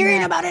keep watching hearing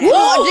that. about it. I haven't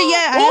watched it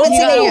yet. I haven't You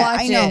seen gotta it yet. watch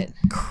I know. it.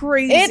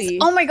 Crazy.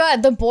 It's oh my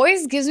god, The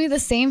Boys gives me the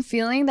same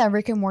feeling that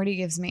Rick and Morty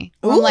gives me.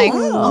 I'm like,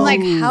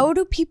 Ooh. how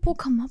do people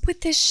come up with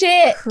this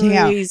shit?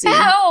 crazy.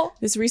 How?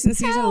 This recent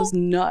season was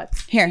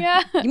nuts. Here,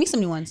 Yeah. give me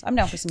some new ones. I'm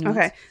down for some new Okay,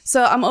 ones.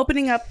 so I'm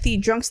opening up the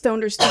Drunk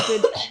Stoned or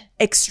Stupid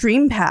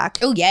Extreme Pack.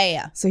 Oh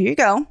yeah. So here you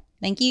go.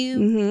 Thank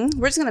you.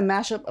 We're just gonna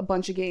mash up a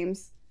bunch of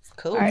games.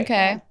 Cool. All right.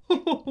 Okay.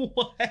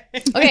 What?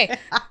 Okay.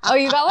 Oh,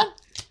 you got one?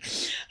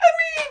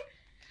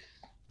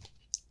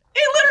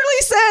 It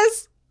literally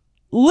says,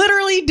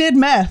 literally did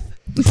meth.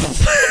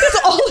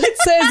 That's all it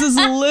says is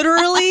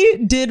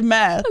literally did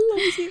meth.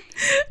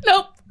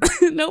 Nope.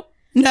 Nope.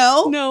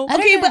 No? No. I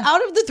don't Okay, know. but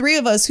out of the three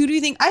of us, who do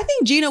you think? I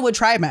think Gina would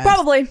try meth.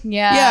 Probably.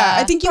 Yeah. Yeah,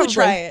 I think you would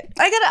Probably. try it.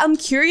 I'm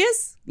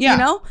curious. Yeah. You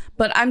know,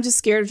 but I'm just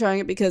scared of trying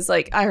it because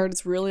like I heard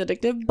it's really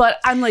addictive. But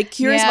I'm like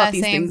curious Yeah, about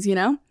these same. things. You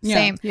know. Yeah.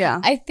 Same.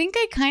 Yeah. I think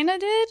I kind of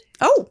did.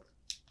 Oh.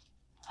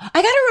 I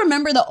gotta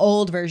remember the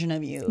old version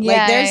of you.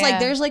 Yeah,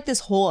 There's like this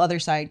whole other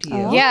side to you.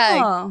 Oh.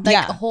 Yeah. Like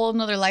Yeah. a whole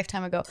nother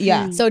lifetime ago.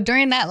 Yeah. So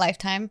during that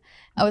lifetime,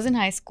 I was in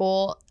high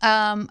school.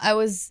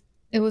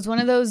 It was one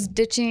of those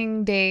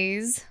ditching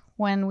days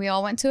when we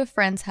all went to a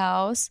friend's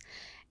house,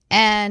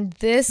 and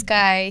this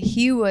guy,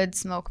 he would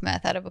smoke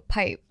meth out of a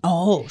pipe.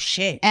 Oh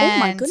shit. And,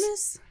 Oh my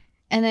goodness.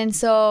 And then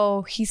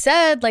so he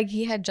said like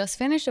he had just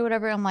finished or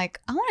whatever. I'm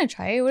like, I want to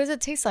try it. What does it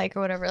taste like or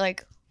whatever?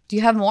 Like, do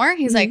you have more?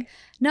 He's like,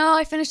 no,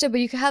 I finished it,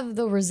 but you can have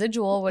the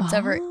residual,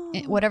 whatever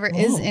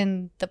is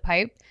in the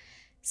pipe.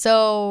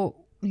 So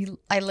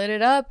I lit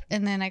it up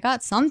and then I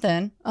got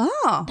something.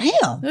 Oh.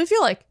 Damn. What do you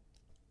feel like?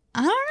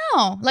 I don't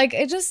know. Like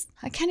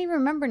I can't even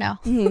remember now.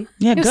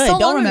 Yeah, It was good. so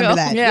don't long remember ago.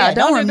 that. Yeah,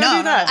 don't do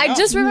remember that. I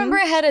just remember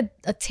it had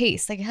a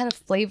taste, like it had a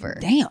flavor.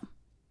 Damn.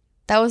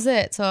 That was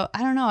it. So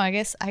I don't know. I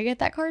guess I get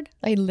that card.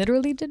 I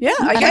literally did. Yeah,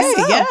 I Okay, guess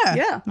so. yeah.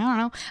 Yeah. I don't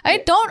know.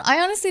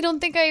 I honestly don't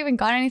think I even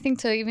got anything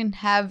to even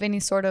have any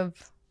sort of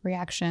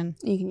reaction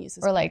You can use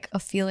this. or like a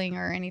feeling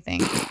or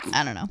anything.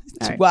 I don't know.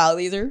 All right. Wow,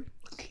 these are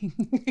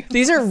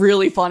These are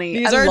really funny.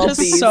 these I are love just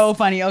these. so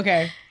funny.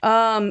 Okay.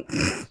 Oh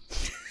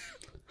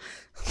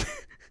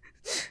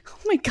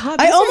my god.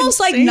 I these are almost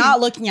like insane. not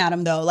looking at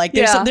them though. Like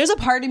Yeah. there's a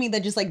part of me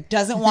that just like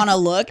doesn't want to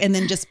look and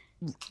then just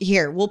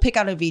here, we'll pick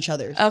out of each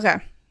other's. Okay.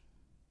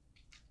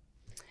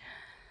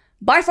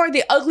 By far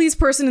the ugliest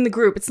person in the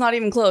group. It's not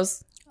even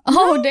close.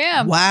 Oh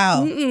damn.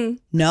 Wow. Mm-mm.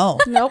 No.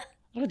 Nope.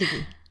 I don't think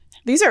we-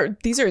 These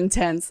are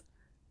intense.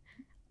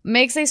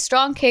 Makes a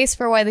strong case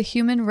for why the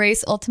human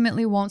race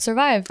ultimately won't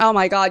survive. Oh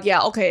my god.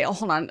 Yeah. Okay.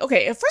 Hold on.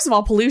 Okay. First of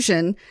all,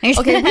 pollution.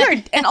 Okay.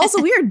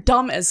 We are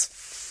dumb as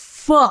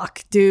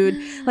fuck, dude.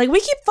 Like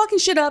we keep fucking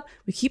shit up.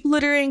 We keep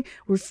littering.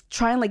 We're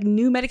trying like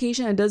new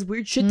medication and does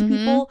weird shit to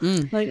people.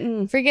 Like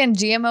Freaking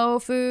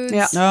GMO foods.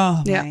 Yeah.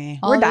 Oh Yeah. man.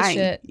 All we're this dying.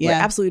 shit. We're Yeah.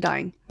 absolutely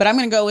dying. But I'm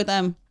gonna go with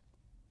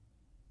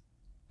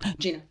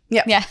Gina.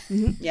 Yeah. Yeah.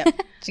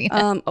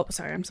 Gina. Oh,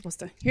 sorry. I'm supposed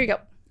to. Here you go.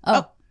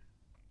 Oh.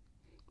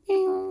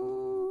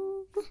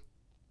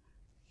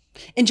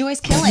 Enjoys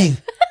killing.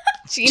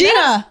 Gina.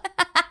 Gina.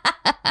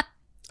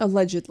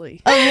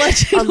 Allegedly.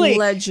 Allegedly.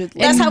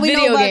 Allegedly. That's In how we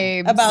video know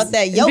games. about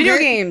that In yogurt. video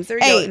games. There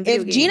you go. Hey, In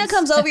video if Gina games.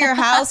 comes over your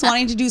house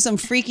wanting to do some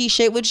freaky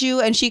shit with you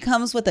and she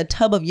comes with a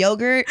tub of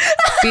yogurt,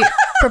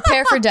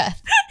 Prepare for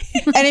death.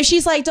 and if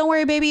she's like, don't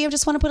worry, baby, I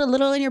just want to put a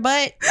little in your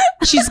butt,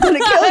 she's going to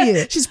kill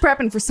you. She's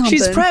prepping for something.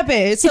 She's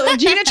prepping. So if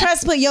Gina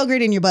tries to put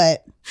yogurt in your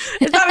butt,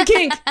 It's not a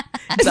kink.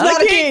 it's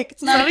not a kink.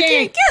 It's not a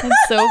kink. That's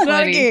so It's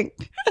not a funny.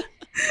 kink.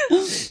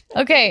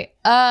 Okay.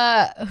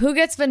 Who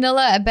gets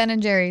vanilla at Ben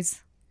and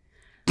Jerry's?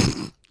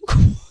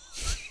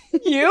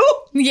 You?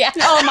 Yeah.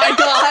 Oh my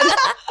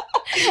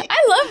god.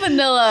 I love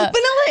vanilla.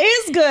 Vanilla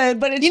is good,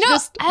 but it's You know,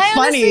 just I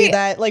funny honestly-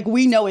 that like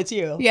we know it's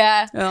you.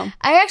 Yeah. Yeah.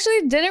 I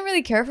actually didn't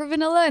really care for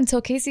vanilla until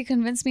Casey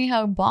convinced me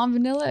how bomb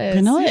vanilla is.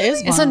 Vanilla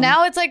is And so bomb.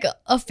 now it's like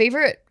a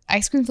favorite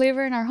ice cream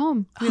flavor in our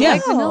home. We Yeah.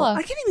 like vanilla.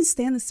 I can't even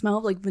stand the smell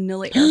of like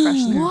vanilla air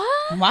freshener.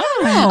 What? Wow.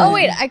 Oh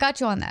wait, I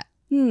got you on that.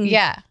 Hmm.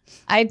 Yeah.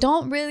 I'm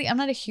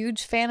not a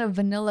huge fan of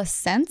vanilla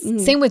scents.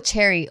 Same with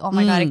cherry. Oh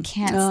my god, I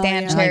can't Oh,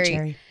 stand yeah. I like cherry.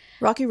 cherry.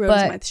 Rocky Road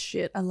But- is my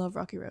shit. I love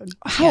Rocky Road.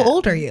 How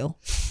old are you?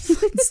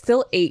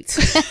 Still 8.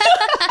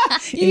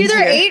 You're either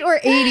 8 or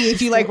 80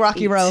 if you like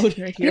Rocky Road.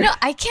 Right You here. know,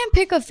 I can't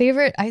pick a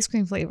favorite ice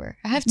cream flavor.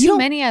 I have You too don't-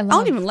 many I love. I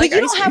don't even like But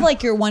you ice don't cream. have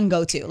like your one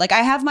go-to. Like I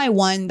have my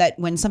one that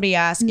when somebody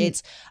asks,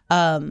 it's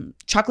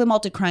chocolate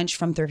malted crunch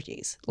from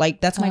Thrifties. Like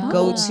that's my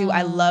go-to.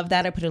 I love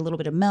that. I put a little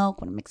bit of milk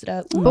when I mix it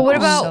up. But what Oh,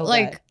 about so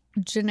like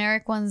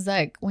generic ones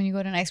like when you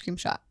go to an ice cream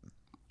shop?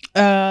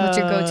 good. what's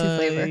your go-to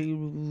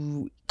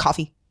flavor?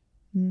 Coffee.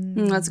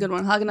 That's a good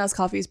one. Haagen-Dazs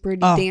coffee is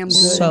pretty Oh, damn good.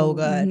 so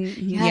good. Mhm,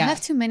 mhm. Yeah, I Yeah.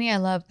 have too many. I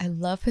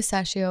love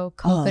pistachio,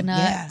 coconut,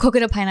 yeah.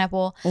 coconut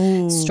pineapple,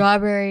 Ooh.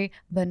 strawberry,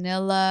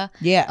 vanilla.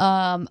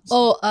 Yeah.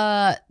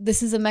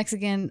 This is a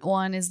Mexican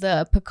one. Is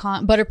the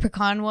butter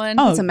pecan one?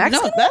 Oh, It's a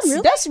Mexican no, that's one?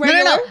 Really? that's No,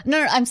 regular.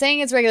 no. I'm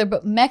saying it's regular,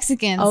 but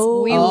Mexicans,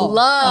 Oh. we Oh.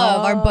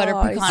 love our butter Oh,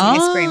 I pecan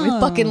see. ice cream. We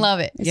fucking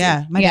love it.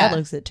 Yeah, my Yeah. dad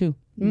likes it too.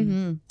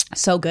 Mm-hmm.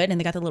 So good, and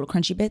they got the little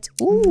crunchy bits.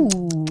 Ooh.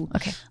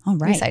 Okay, All we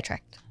right.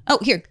 sidetracked. Oh,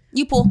 here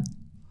you pull.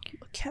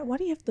 Kat, why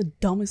do you have the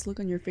dumbest look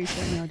on your face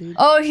right now, dude?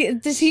 Oh,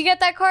 does he get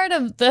that card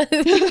of the?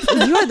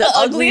 You are the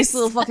ugliest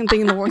little fucking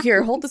thing in the world.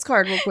 Here, hold this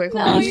card real quick.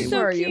 Hold No, on. he's so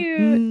Where are cute.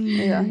 you?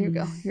 Yeah, here you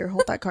go. Here,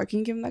 hold that card. Can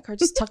you give him that card?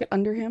 Just tuck it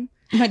under him.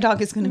 My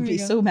dog is gonna be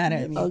so mad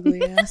at me.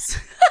 Ugly ass.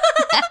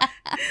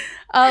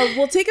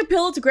 We'll take a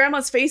pillow to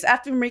grandma's face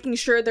after making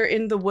sure they're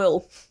in the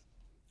will.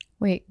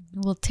 Wait,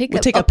 we'll take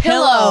a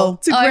pillow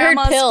To I heard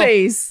grandma's pill.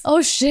 face.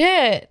 Oh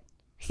shit!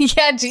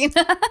 Yeah, Gina.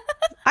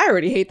 I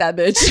already hate that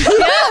bitch.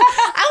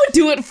 I would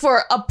do it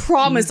for a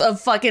promise of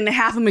fucking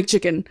half a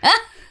McChicken.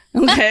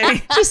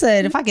 Okay. She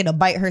said, if I get to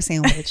bite her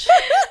sandwich.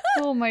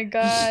 Oh my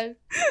god.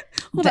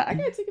 Hold on. I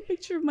gotta take a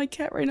picture of my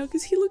cat right now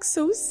because he looks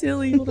so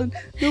silly. Hold on.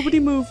 Nobody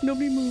move.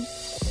 Nobody move.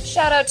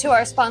 Shout out to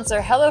our sponsor,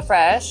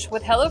 HelloFresh.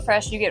 With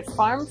HelloFresh, you get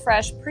farm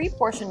fresh,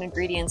 pre-portioned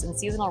ingredients and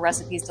seasonal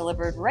recipes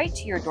delivered right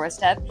to your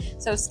doorstep.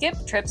 So skip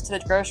trips to the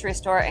grocery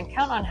store and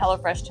count on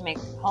HelloFresh to make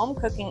home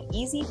cooking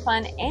easy,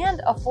 fun,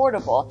 and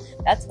affordable.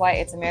 That's why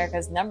it's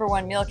America's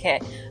 #1 meal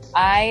kit.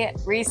 I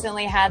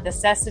recently had the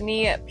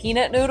sesame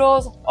peanut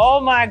noodles. Oh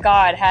my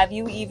God, have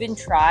you even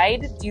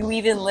tried? Do you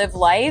even live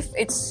life?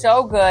 It's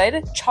so good.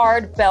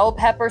 Charred bell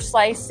pepper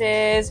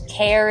slices,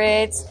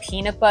 carrots,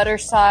 peanut butter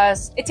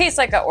sauce. It tastes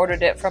like I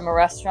ordered it from a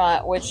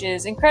restaurant, which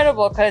is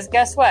incredible because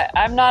guess what?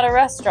 I'm not a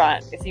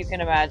restaurant, if you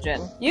can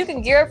imagine. You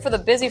can gear up for the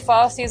busy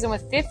fall season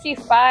with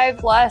 55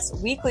 plus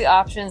weekly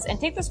options and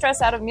take the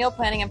stress out of meal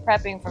planning and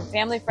prepping, from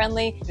family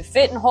friendly to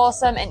fit and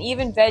wholesome and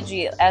even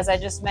veggie, as I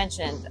just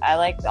mentioned. I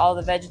like all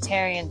the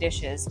vegetarian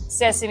dishes.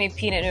 Sesame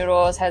peanut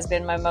noodles has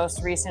been my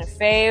most recent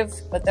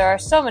fave, but there are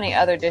so many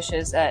other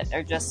dishes that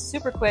are just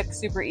super quick,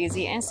 super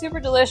easy, and super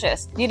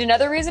delicious. Need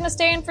another reason to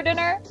stay in for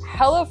dinner?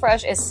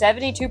 HelloFresh is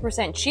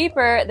 72%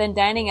 cheaper than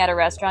dining at a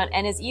restaurant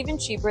and is even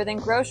cheaper than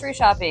grocery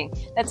shopping.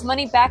 That's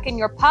money back in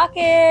your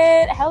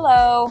pocket.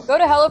 Hello. Go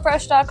to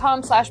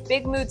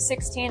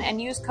HelloFresh.com/BigMood16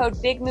 and use code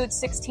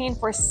BigMood16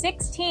 for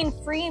 16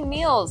 free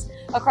meals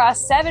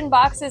across 7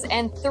 boxes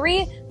and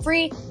 3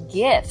 free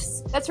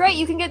gifts. That's right,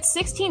 you can get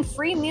 16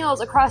 free meals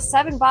across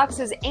 7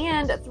 boxes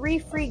and 3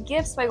 free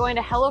gifts by going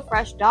to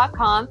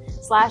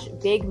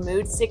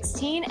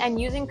HelloFresh.com/BigMood16 and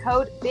using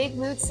code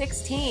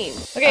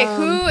BigMood16. Okay,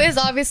 who is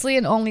obviously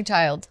an only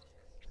child?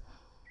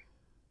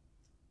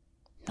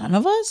 None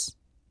of us?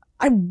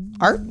 I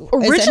Art?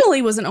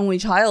 originally was an only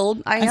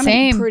child. I am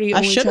Same. pretty I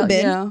only should have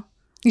child. been.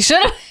 You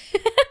should have.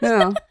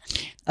 Yeah.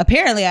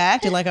 Apparently, I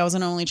acted like I was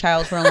an only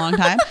child for a long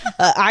time.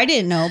 I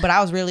didn't know, but I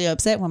was really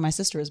upset when my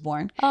sister was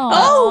born.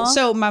 Oh,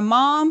 So my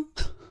mom,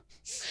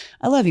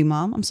 I love you,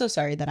 Mom. I'm so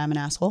sorry that I'm an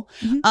asshole.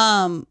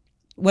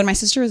 When my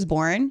sister was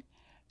born,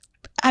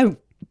 I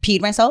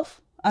peed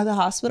myself at the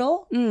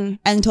hospital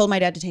and told my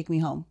dad to take me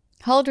home.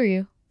 how old are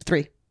you?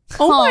 3.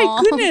 Oh my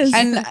Aw. goodness.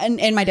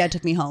 And my dad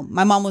took me home.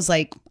 My mom was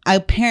like, I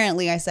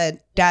said,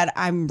 Dad,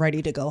 I'm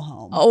ready to go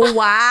home. Oh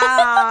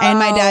wow. And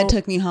my dad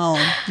took me home.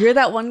 You're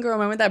that one girl.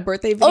 Remember that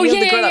birthday video? Oh, yeah,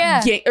 the girl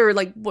yeah, that or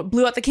like what,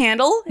 blew out the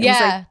candle. It was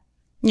Yeah. like,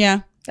 Yeah,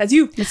 that's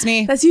you. it's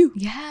me. That's you.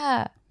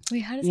 Yeah.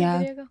 Wait, how does Yeah. that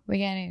video go? Wait,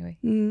 yeah, anyway.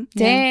 Mm.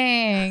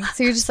 Dang.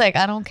 So you're just like,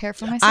 I don't care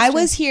for my sister. I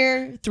was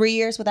here 3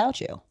 years without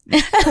you.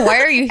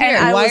 Why are you here?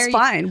 And I Why was are you-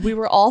 fine. We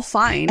were all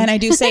fine. And I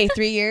do say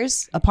 3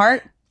 years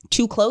apart,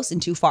 too close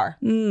and too far.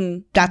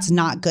 That's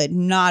not good.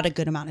 Not a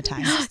good amount of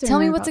time. Tell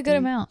me what's a good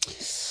amount.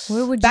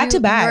 What would Back you, to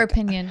back. your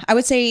opinion? I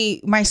would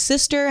say my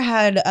sister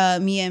had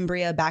Mia and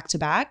Bria back to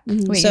back.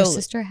 Wait, So your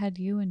sister had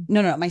you and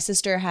no, my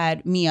sister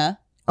had Mia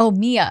oh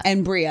Mia.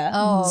 and Bria.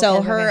 Oh, so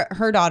okay,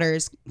 her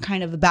daughters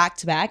kind of back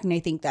to back, and I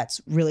think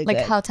that's really Like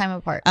good. how time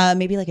apart?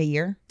 Maybe like a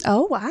year.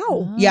 Oh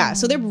wow. Yeah,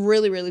 so they're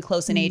really, really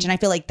close in age, and I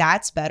feel like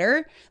that's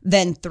better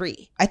than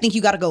 3. I think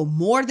you got to go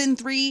more than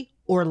 3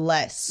 or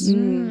less,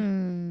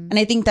 and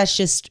I think that's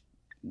just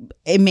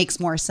it makes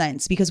more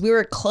sense because we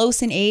were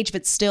close in age,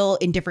 but still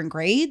in different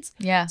grades.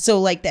 Yeah.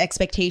 So like the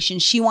expectation,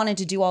 she wanted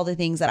to do all the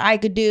things that I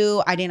could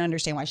do. I didn't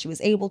understand why she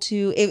was able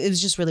to. It was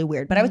just really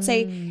weird. But I would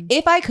say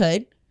if I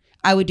could,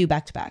 I would do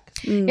back to back.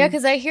 Yeah,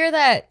 because I hear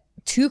that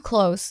too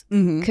close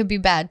could be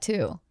bad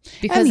too.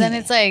 Because then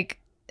mean- it's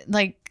like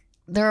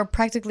they're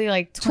practically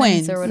like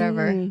twins or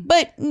whatever.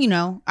 But, you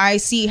know, I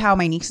see how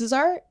my nieces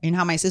are and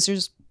how my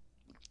sisters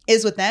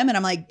is with them. And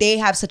I'm like, they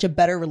have such a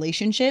better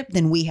relationship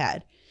than we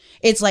had.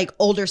 It's like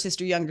older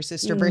sister, younger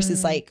sister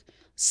versus like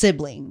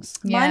siblings.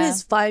 Mine Yeah.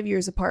 is 5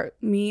 years apart.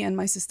 Me and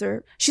my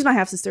sister. She's my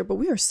half sister, but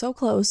we are so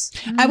close.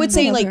 I would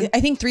say love like, her. I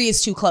think 3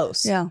 is too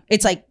close. Yeah.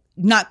 It's like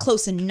not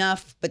close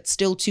enough, but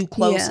still too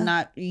close.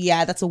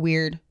 Yeah. That's a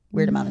weird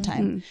amount of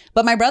time.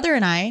 But my brother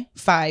and I,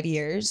 5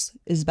 years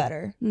is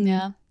better.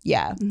 Yeah.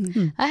 Yeah.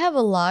 I have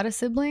a lot of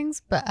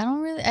siblings, but I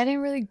didn't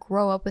really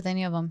grow up with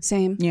any of them.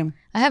 Same. Yeah.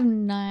 I have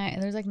 9.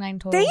 There's like 9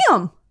 total.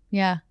 Damn.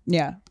 Yeah.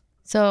 Yeah.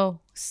 So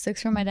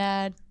 6 from my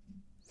dad,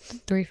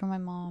 3 from my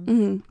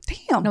mom.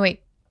 Damn. No,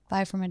 wait.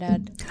 5 from my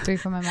dad, 3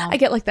 from my mom. I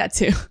get like that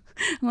too.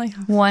 I'm like,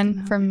 oh,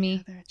 1 from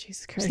me.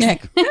 Jesus Christ.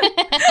 Neck.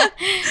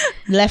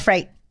 Left,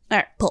 right. All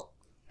right, pull.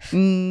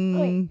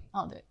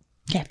 I'll do it.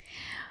 Okay.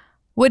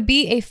 Would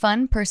be a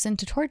fun person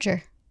to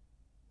torture.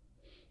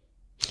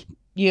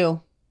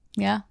 You.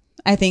 Yeah.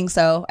 I think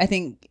so. I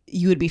think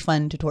you would be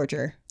fun to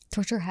torture.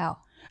 Torture how?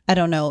 I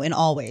don't know, in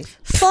all ways.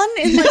 Fun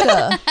in like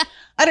a.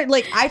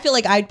 I feel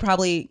like I'd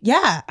probably,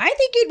 I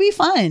think you'd be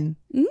fun.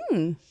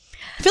 Mm.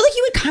 I feel like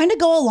you would kind of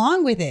go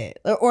along with it.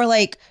 Or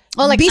like,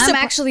 Oh, like be I'm surpri-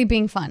 actually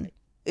being fun.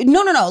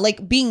 No,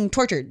 like being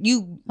tortured.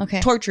 You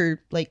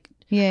torture, like,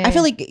 Yeah. I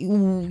feel like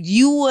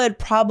you would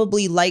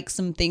probably like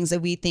some things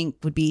that we think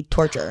would be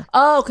torture.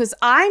 Oh, because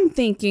I'm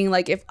thinking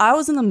like if I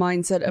was in the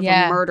mindset of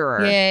a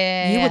murderer,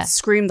 you would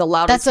scream the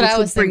loudest, That's what which I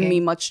would was bring thinking. me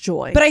much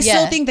joy. But I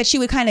still think that she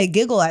would kind of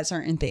giggle at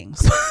certain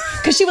things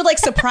because she would like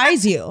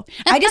surprise you.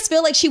 I just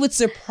feel like she would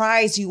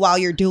surprise you while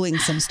you're doing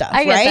some stuff.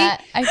 I get right?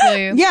 that. I feel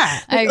you. Yeah.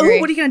 I oh, agree.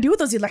 what are you gonna do with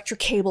those electric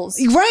cables?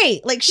 Right.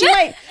 Like she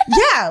might,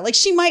 like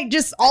she might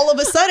just all of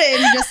a sudden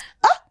just,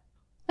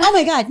 oh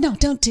my God, no,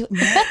 don't do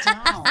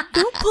it.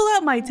 Don't pull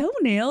out my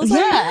toenails. Yeah.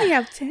 I only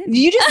have 10.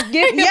 You just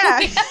get,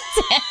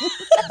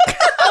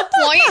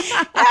 Point.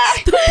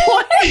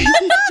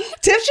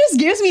 Tiff just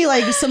gives me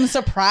like some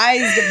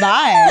surprised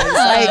vibes.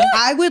 Like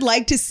I would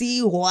like to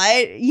see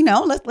what,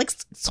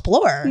 let's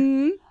explore.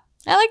 Mm-hmm.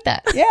 I like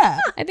that. Yeah.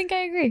 I think I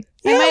agree.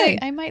 Yeah.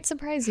 I might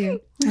surprise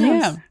you.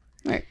 Yeah.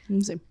 All right, let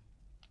me see.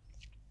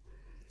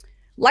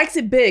 Likes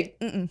it big.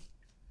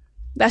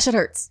 That shit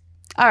hurts.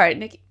 All right,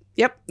 Nikki.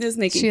 Yep, it's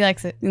Nikki. She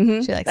likes it.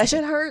 Mhm. She likes that it.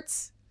 shit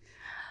hurts.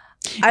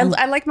 I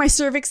like my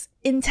cervix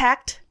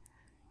intact.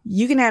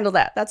 You can handle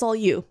that. That's all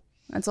you.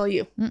 That's all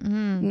you.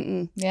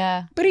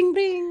 Yeah. Bring,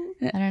 bring.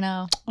 I don't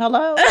know.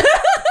 Hello.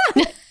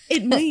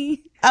 It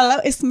me. Hello,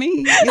 it's me.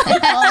 You can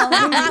call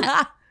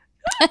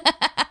me.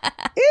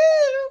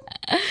 Ew.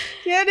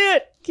 Can't do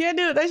it. Can't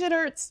do it. That shit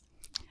hurts.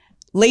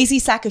 Lazy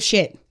sack of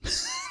shit.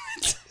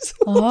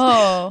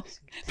 Oh.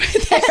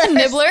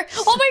 Nibbler.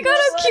 Oh my God,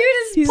 how cute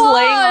his He's paws.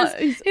 laying on-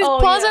 he's- His oh,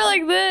 paws yeah. are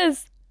like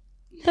this.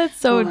 That's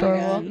so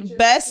adorable.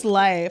 Best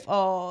life.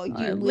 Oh,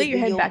 you lay your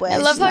head back. I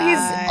love how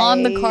he's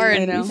on the card.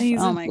 I know. He's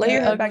Oh my Lay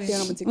your God. head back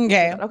down. I'm gonna take a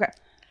Okay. picture of it. Okay.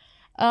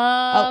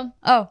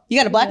 Oh, You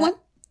got a black one?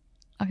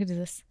 I could do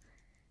this.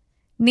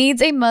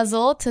 Needs a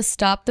muzzle to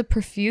stop the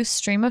profuse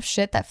stream of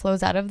shit that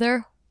flows out of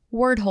their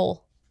word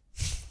hole.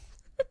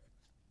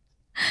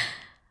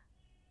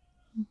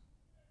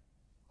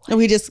 Are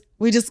we just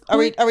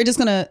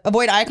gonna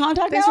avoid eye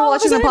contact? Thanks now for all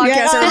of a watching the sudden?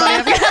 podcast, Yeah.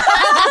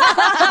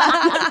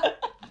 everybody.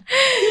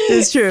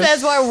 It's true.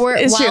 That's why we're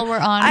It's while true. we're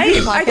on. I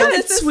the got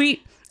podcast. a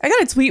tweet. I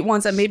got a tweet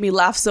once that made me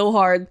laugh so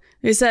hard.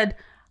 They said,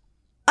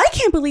 "I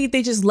can't believe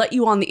they just let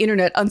you on the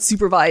internet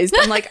unsupervised."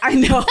 I'm like, I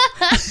know,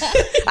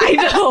 I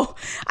know.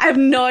 I have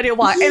no idea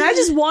why. And I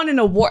just won an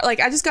award. Like,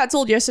 I just got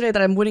told yesterday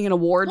that I'm winning an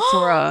award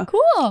for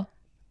Cool.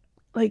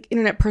 like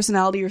internet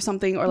personality or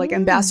something, or like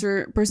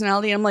ambassador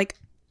personality. I'm like,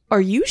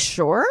 are you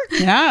sure?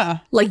 Yeah.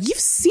 Like, you've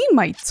seen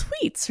my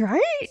tweets,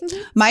 right?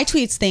 My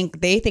tweets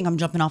they think I'm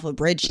jumping off a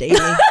bridge daily.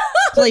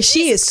 Like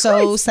she is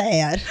so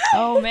sad.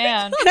 Oh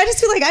man, And I just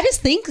feel like I just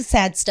think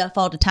sad stuff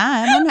all the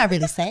time. I'm not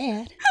really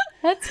sad.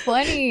 that's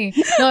funny.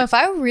 No, if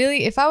I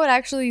would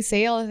actually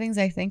say all the things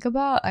I think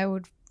about, I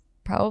would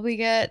probably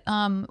get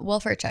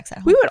welfare checks at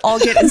home. We would all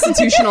get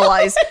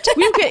institutionalized.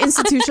 We would get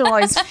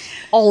institutionalized,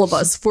 all of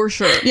us, for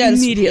sure. Yeah,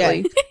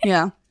 Immediately.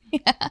 Yeah.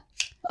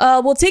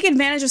 We'll take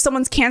advantage of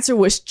someone's cancer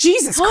wish.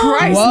 Jesus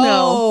Christ, no.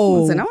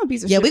 Whoa. Listen, I'm a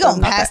piece of Yeah, shit. we but I'm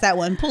gonna not pass that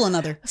one. Pull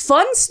another.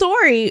 Fun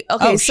story.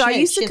 Okay, Oh, so I shit,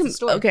 used to shit's a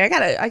story. okay,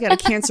 I got a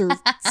cancer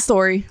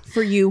story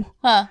for you.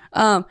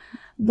 Huh.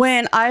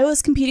 When I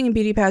was competing in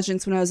beauty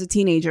pageants when I was a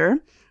teenager,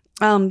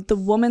 the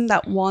woman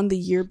that won the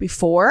year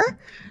before,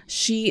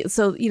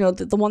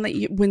 the one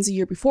that wins the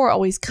year before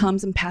always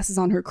comes and passes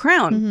on her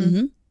crown.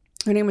 Mm-hmm.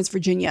 Her name was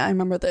Virginia. I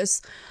remember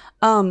this.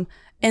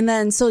 And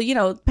then,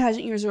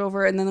 pageant years are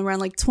over, and then around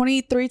like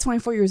 23,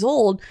 24 years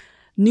old,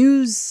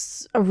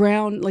 news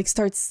around like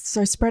starts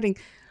spreading.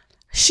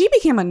 She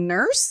became a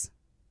nurse,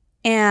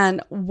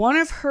 and one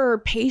of her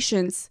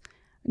patients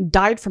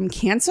died from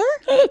cancer.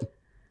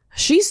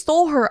 She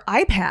stole her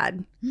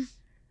iPad,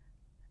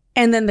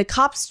 and then the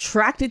cops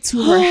tracked it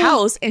to her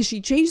house, and she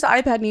changed the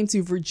iPad name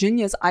to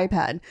Virginia's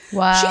iPad.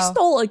 Wow. She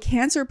stole a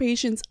cancer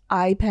patient's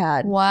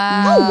iPad.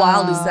 Wow. How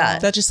wild is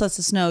that? That just lets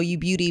us know you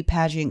beauty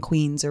pageant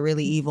queens are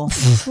really evil.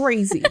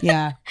 Crazy.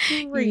 Yeah.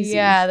 Crazy.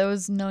 Yeah, there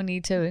was no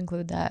need to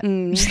include that.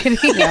 Just kidding.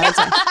 Yeah,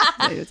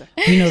 it's okay.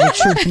 We know the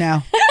truth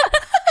now.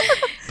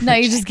 No,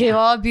 you just gave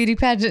all beauty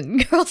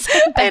pageant girls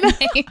a bad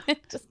name.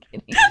 Just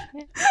kidding.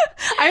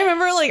 I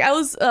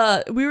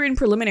remember we were in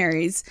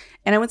preliminaries,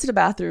 and I went to the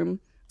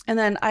bathroom, and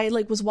then I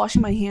was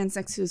washing my hands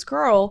next to this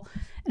girl,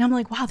 and I'm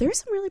like, wow, there's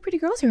some really pretty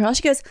girls here. And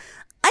she goes,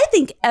 I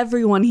think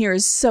everyone here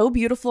is so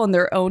beautiful in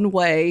their own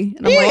way.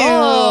 And I'm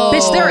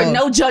like, bitch, there are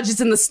no judges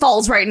in the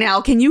stalls right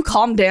now. Can you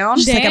calm down?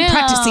 She's like, I'm Damn.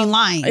 practicing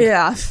lying.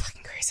 Yeah,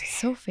 fucking crazy.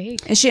 So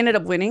fake. And she ended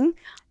up winning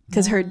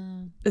because her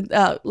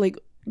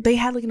they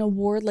had an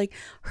award,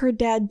 her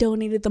dad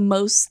donated the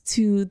most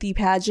to the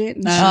pageant,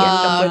 and she ended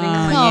up winning.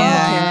 I'm like,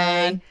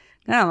 yeah. okay,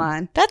 come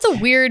on. That's a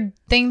weird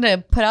thing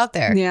to put out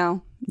there. Yeah.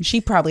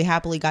 She probably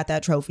happily got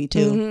that trophy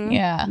too. Mm-hmm.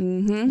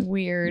 Yeah.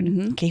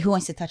 Weird. Okay, who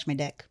wants to touch my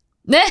dick?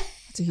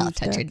 I'll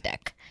touch your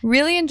dick.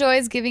 Really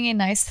enjoys giving a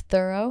nice,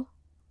 thorough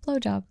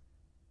blowjob.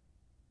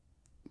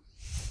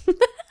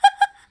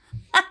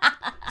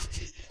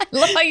 I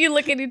love how you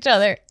look at each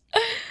other.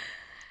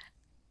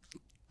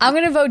 I'm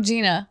gonna vote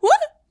Gina. What?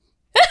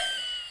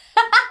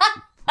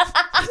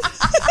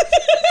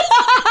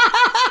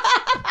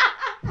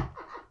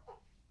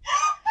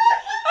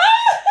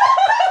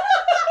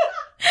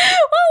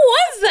 What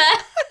was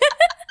that?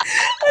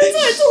 I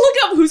decided to look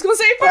up who's gonna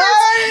say first.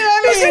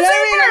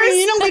 I mean,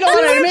 you know we don't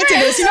want to admit to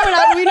this. You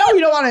know we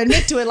don't want to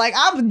admit to it. Like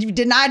I would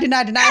deny,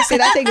 say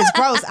that thing is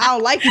gross. I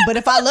don't like you, but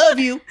if I love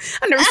you,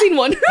 I've never seen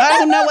one. I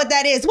don't know what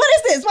that is. What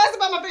is this? Why is it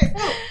by my face?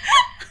 Oh,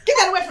 get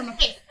that away from my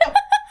face. Oh,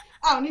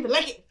 I don't even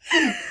like it.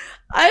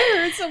 I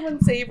heard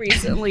someone say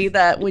recently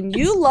that when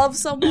you love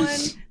someone,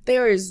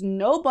 there is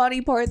no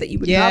body part that you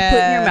would not put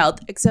in your mouth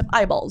except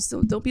eyeballs.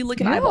 So don't be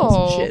licking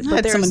eyeballs and shit. I But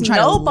had there's someone try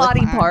to no lick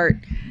body my eye. part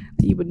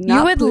that you would not.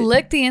 You would put.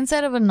 lick the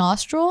inside of a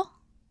nostril?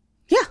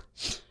 Yeah.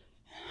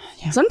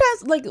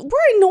 Sometimes, like,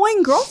 we're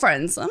annoying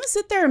girlfriends. I'm gonna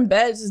sit there in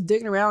bed just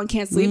digging around,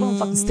 can't sleep. I'm gonna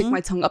fucking stick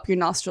my tongue up your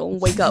nostril and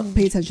wake up.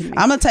 Pay attention to me.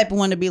 I'm the type of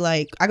one to be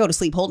like, I go to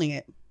sleep holding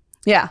it.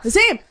 Yeah, the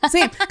same.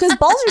 Because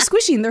balls are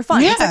squishy and they're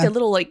fun. It's Yeah. like a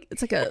little, like,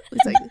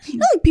 you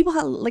know, like people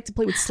like to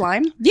play with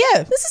slime.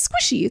 Yeah. This is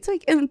squishy. It's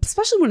like, and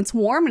especially when it's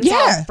warm and it's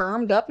Yeah. all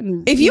firmed up.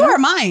 And If you are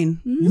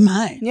mine, you're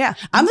mine. yeah,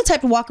 I'm the type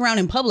to walk around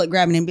in public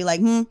grabbing it and be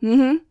like,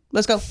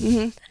 let's go.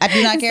 I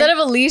do not care. Instead of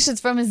a leash, it's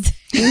from his.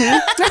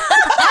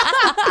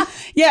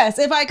 Yes,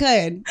 if I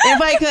could,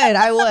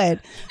 I would.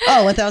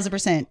 Oh,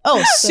 1,000%.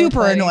 Oh, super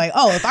funny. annoying.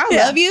 Oh, if I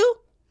Yeah. love you,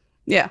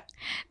 yeah.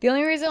 The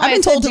only reason why I've been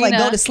I said told to like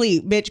Gina- go to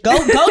sleep, bitch. Go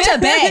to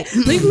bed.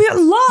 Leave me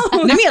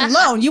alone. Leave me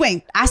alone. You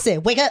ain't. I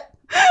said, wake up.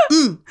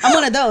 I'm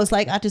one of those.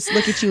 Like I just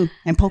look at you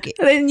and poke it.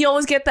 And then you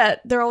always get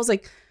that. They're always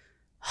like,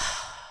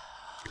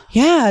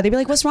 Yeah, they'd be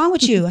like, "What's wrong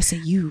with you?" I said,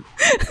 "You."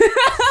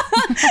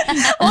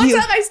 one You-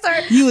 time I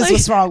start. You is like,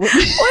 what's wrong with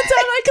me. One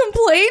time I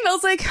complained. I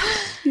was like,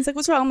 he's like,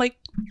 what's wrong? I'm like,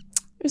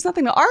 there's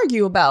nothing to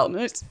argue about.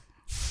 It's,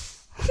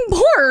 I'm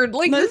bored.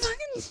 Like,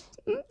 fucking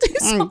do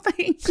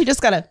something. You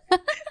just gotta.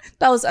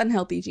 That was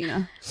unhealthy,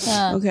 Gina.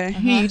 Okay.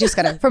 You just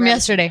gotta. from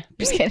yesterday.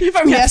 Just kidding.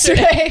 From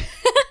yesterday.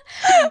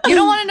 You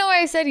don't want to know why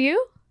I said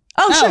you?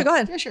 Oh, sure. Go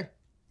ahead. Yeah, sure.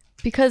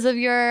 Because of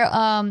your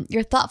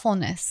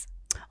thoughtfulness.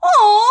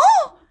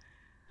 Oh,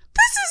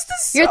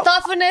 this is Your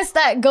thoughtfulness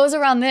that goes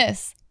around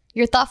this.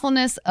 Your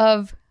thoughtfulness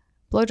of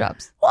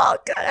blowjobs. Well,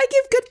 God, I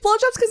give good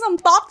blowjobs because I'm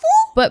thoughtful.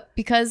 But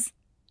because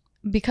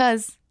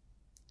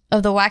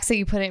of the wax that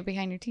you put it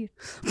behind your teeth.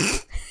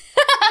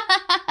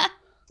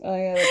 Oh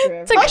yeah, that's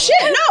right. To- Oh shit!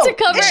 No, to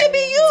cover- it should be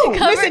you, to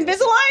cover-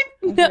 Miss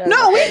Invisalign.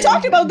 No, we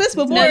talked about this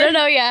before.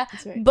 No, yeah.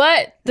 right.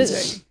 But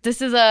That's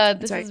this is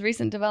right.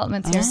 recent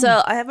developments here.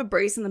 So I have a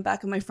brace in the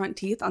back of my front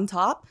teeth on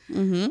top,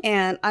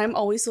 and I'm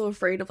always so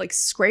afraid of like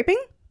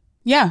scraping.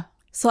 Yeah.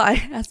 So I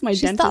asked my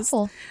She's dentist,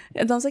 thoughtful.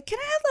 and I was like, "Can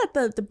I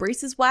have the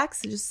braces wax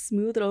to just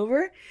smooth it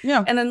over?"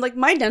 Yeah. And then like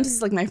my dentist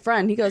is like my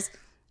friend. He goes,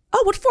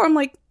 "Oh, what for?" I'm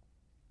like,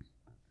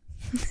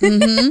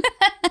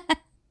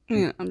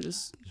 yeah, I'm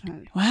just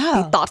trying to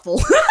Wow. be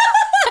thoughtful.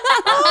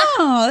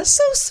 Oh, that's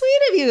so sweet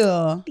of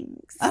you.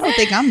 I don't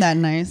think I'm that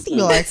nice.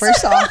 You're like,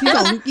 first off,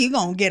 you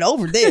gonna get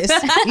over this.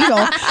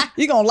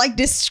 You gonna like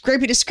this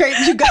scrapey to scrape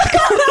you got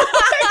going.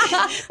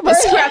 I'm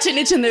scratching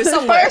itch in there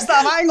somewhere. First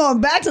off, I ain't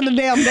going back to the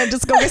damn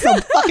dentist. Go get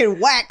some fucking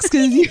wax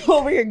because you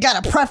over here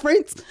got a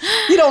preference.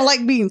 You don't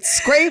like being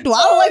scraped. Well,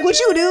 I don't like what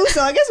you do,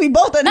 so I guess we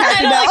both unhappy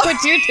I don't now. like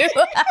what you do.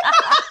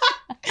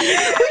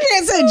 We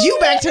can't send you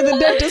back to the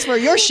dentist for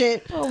your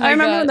shit. I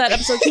remember when that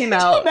episode came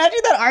out. Imagine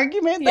that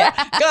argument. Yeah.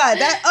 God,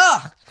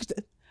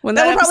 When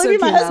that that would probably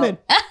be episode my came husband.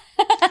 out.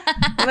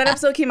 When that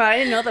episode came out, I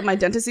didn't know that my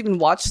dentist even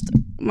watched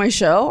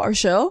our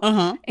show.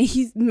 Uh-huh. And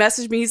he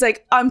messaged me. He's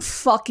like, "I'm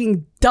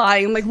fucking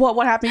dying." I'm like,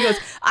 what happened? He goes,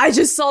 "I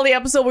just saw the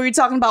episode where you're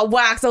talking about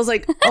wax." I was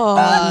like,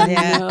 oh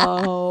yeah.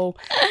 no.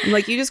 I'm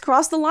like, you just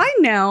crossed the line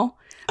now.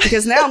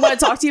 Because now I'm going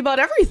to talk to you about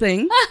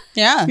everything.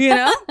 Yeah. You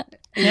know?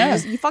 Yeah.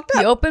 You fucked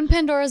You up. open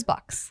Pandora's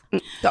box.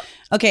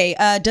 Okay.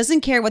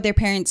 Doesn't care what their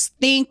parents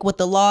think, what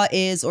the law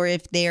is, or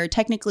if they are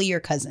technically your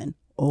cousin.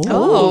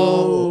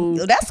 Oh,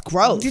 that's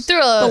gross. You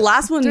threw a The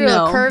last one, threw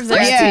no. a curve there.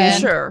 First at the two,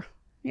 end. sure.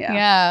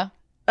 Yeah.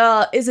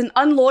 Yeah. Is an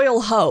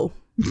unloyal hoe.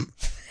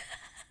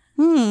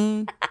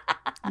 Hmm.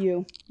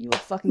 You will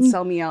fucking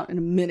sell me out in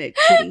a minute,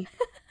 kitty.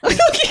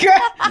 he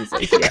grabbed, He's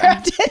like, he yeah.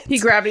 grabbed it. He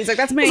grabbed it. He's like,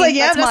 "That's me." He's like,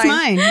 yeah, that's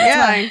mine.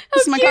 Yeah, mine.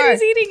 this is my Cute, car.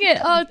 he's eating it.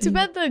 Oh, too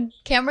bad the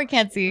camera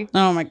can't see.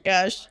 Oh my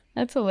gosh.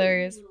 That's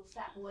hilarious.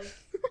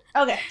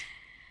 Okay.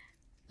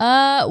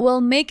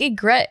 Will make a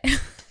great.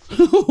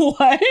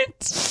 What?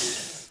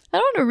 I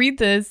don't want to read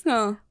this.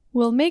 Huh.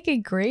 Will make a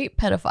great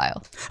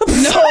pedophile.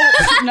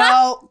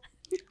 No.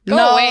 Go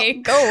away.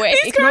 Go away.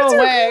 These girls are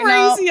way,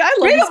 no. crazy. I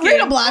love this Read a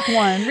game. black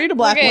one. Read a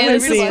black Okay, one.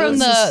 this Let's is see. from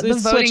Let's the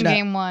switch voting it up.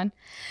 game one.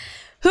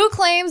 Who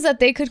claims that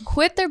they could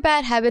quit their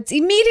bad habits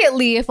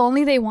immediately if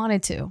only they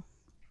wanted to?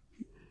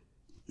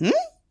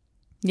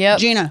 Yep.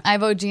 Gina. I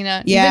vote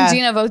Gina. Yeah. Even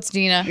Gina votes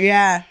Gina.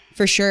 Yeah,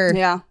 for sure.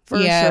 Yeah, for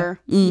Yeah. sure.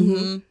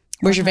 Mm-hmm.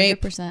 Where's your vape?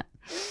 100%.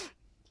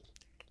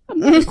 I'm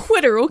not a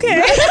quitter,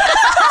 okay?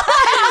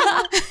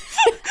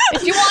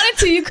 If you wanted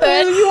to, you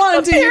could. If you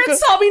wanted to, you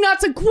Parents taught me not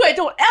to quit.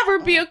 Don't ever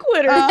be a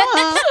quitter.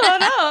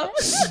 Shut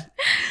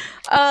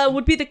up.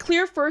 Would be the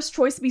clear first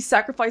choice to be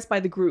sacrificed by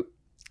the group.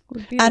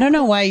 I don't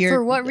know why you're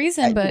For what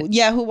reason, but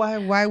yeah, why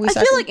are we? I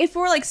feel like if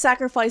we're like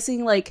sacrificing,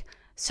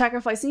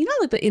 you know,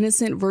 like the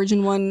innocent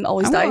virgin one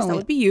always Oh. dies. That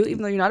would be you,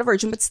 even though you're not a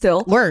virgin, but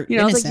still. We're You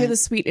know, it's like innocent. you're the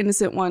sweet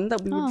innocent one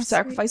that we would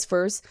sacrifice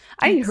first.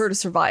 I need her to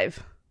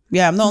survive.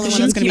 Yeah, I'm the only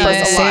one that's gonna be able to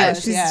us save alive.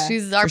 us.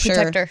 she's our for sure.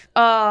 protector.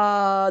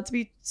 To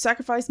be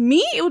sacrificed,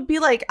 me, it would be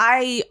like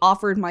I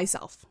offered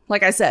myself.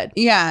 Like I said,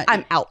 Yeah,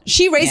 I'm out.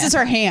 she raises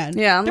her hand.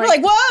 Yeah, I'm they're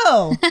like,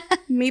 whoa.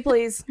 Me,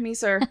 please, me,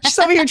 sir. She's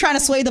over here trying to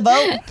sway the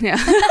vote. Yeah.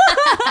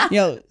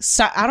 Yo,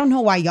 so, I don't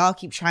know why y'all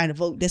keep trying to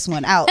vote this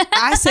one out.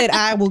 I said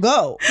I will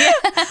go.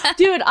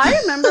 Dude, I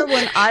remember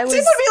when I was. She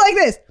would be like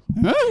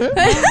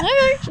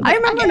this. I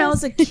remember when I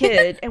was a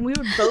kid and we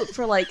would vote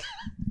for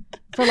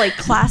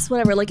class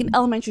whatever, like in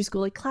elementary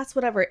school, like class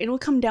whatever, and it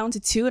would come down to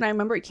 2, and I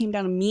remember it came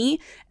down to me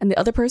and the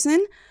other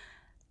person,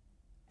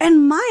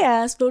 and my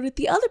ass voted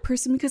the other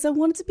person because I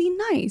wanted to be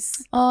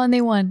nice, Oh, and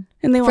they won.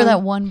 and they For won.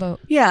 that one vote.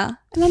 Yeah,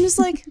 and I'm just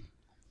like,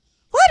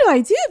 why do I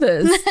do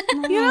this?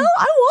 You know,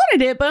 I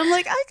wanted it, but I'm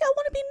like, I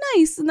want to be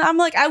nice, and I'm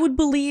like, I would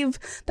believe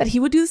that he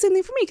would do the same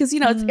thing for me because, you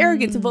know, it's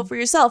arrogant to vote for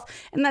yourself,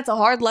 and that's a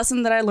hard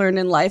lesson that I learned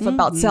in life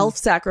about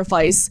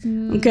self-sacrifice,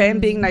 okay,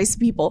 and being nice to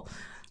people.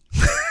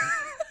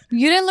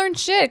 You didn't learn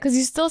shit because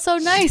you're still so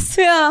nice.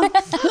 Yeah.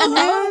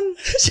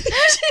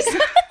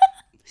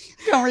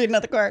 Don't read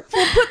another card.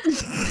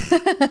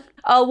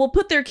 We'll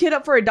put their kid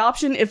up for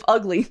adoption if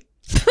ugly.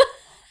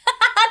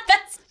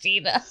 That's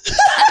Gina.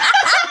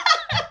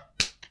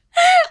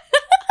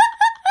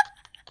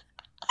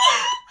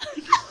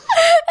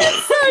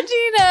 That's so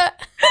Gina.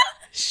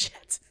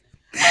 Shit.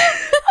 Oh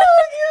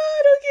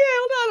god. Okay,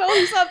 hold on. Oh,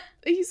 he's not.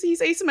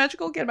 He's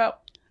asymmetrical. Get him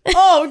out.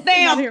 Oh, Get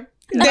him out of damn. here.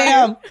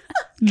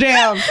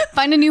 Damn.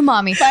 Find a new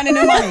mommy. Find a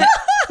new money.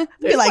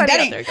 Be like, plenty that out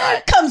ain't, there,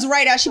 God. comes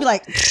right out. She'd be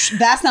like,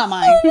 that's not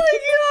mine. Oh my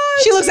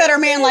god. She looks at her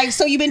man like,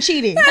 so you been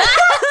cheating?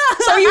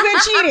 So you been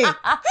cheating?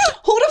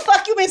 Who the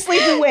fuck you been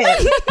sleeping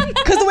with?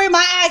 Because the way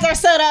my eyes are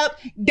set up,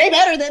 they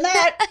better than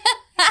that.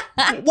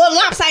 What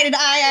lopsided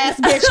eye ass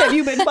bitch have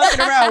you been fucking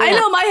around with? I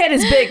know my head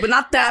is big, but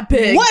not that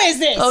big. What is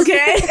this?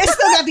 Okay. It's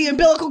still got the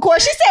umbilical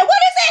cord. She said, what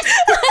is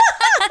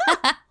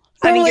this?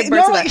 I didn't give birth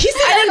to Normally, that. he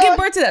said, I didn't give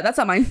birth to that. That's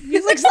not mine.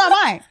 He's like, it's not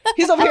mine.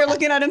 He's over here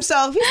looking at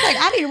himself. He's like,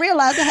 I didn't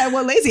realize I had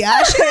one lazy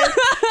eye. Shit.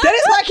 That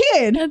is my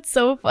kid. That's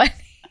so funny.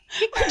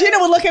 Gina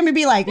would look at me and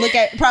be like, look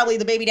at probably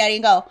the baby daddy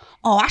and go,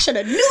 oh, I should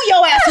have knew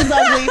your ass was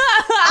ugly.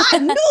 I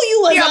knew you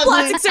was You got ugly.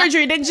 plastic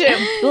surgery, didn't you?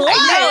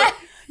 I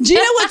know.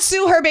 Gina would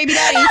sue her baby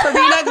daddy for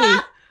being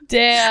ugly.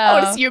 Damn. I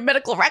want to see your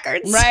medical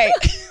records. Right.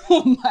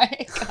 Oh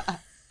my God.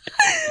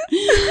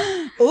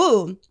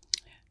 Ooh.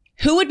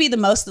 Who would be the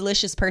most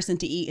delicious person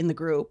to eat in the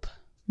group?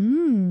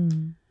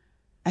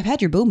 I've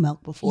had your boob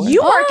milk before.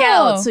 You work Oh.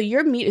 out, so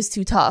your meat is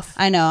too tough.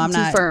 I know, I'm too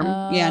not firm.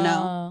 Yeah,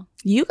 no.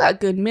 You got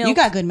good milk. You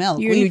got good milk.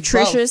 You're We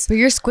nutritious. But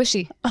you're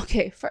squishy.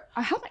 Okay.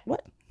 How am I?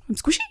 What? I'm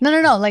squishy.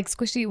 No. Like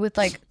squishy with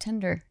like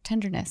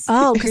tenderness.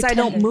 Oh, because You're I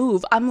don't tender.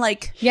 move. I'm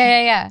like.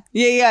 Yeah. both.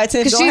 Yeah.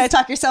 Tiff, 'Cause go she's- ahead,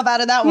 talk yourself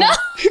out of that one. No.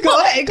 Go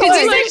ahead. Go Because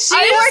ahead. you said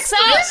she works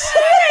out.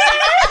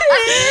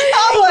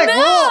 I'm like, No.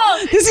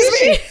 whoa, this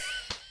is me.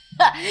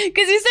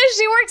 Because you said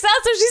she works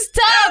out, so she's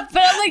tough.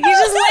 But I'm like, you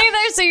just lay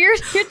there, so you're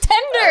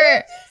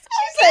tender.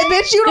 She said,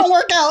 bitch, you don't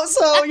work out,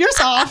 so you're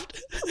soft.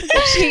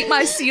 She ate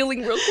my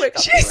ceiling real quick.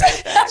 She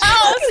said,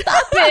 Oh,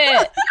 stop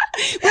it.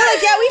 we're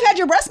like, yeah, we've had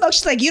your breast milk.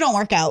 She's like, you don't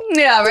work out.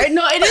 Yeah, right.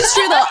 No, it is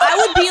true though. I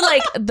would be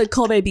like the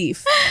Kobe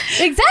beef.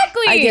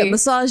 Exactly. I get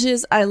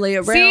massages. I lay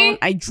around. See?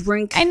 I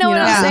drink. I know what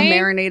I'm I'm saying.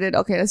 marinated.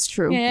 Okay, that's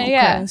true. Yeah, Okay,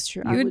 yeah. that's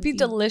true. You I would be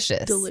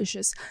delicious.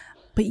 delicious.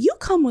 But you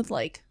come with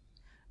like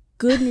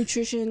good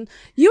nutrition.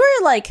 You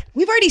were like,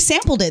 We've already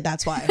sampled it,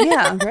 that's why.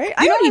 yeah, right.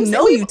 I You know already what I'm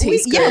know saying? you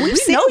taste we- good. yeah, we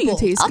we've know you sampled.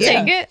 taste I'll good.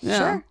 take it. Yeah.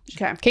 Sure.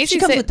 Okay. Casey She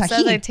comes says with I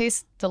tahini.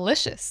 taste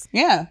delicious.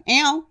 Yeah.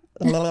 Ow.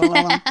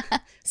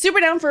 Super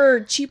down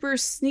for cheaper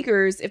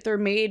sneakers if they're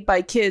made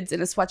by kids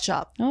in a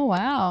sweatshop. Oh,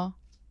 wow.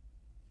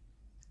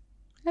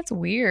 That's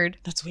weird.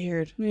 That's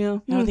weird. Yeah.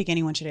 I don't think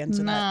anyone should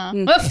answer that.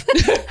 Nah.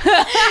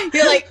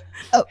 You're like,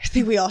 oh, I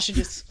think we all should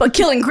just. But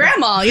killing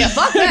grandma, yeah,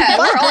 fuck that.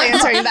 We're all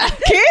answering that.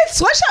 Kids,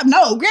 sweatshop?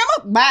 No,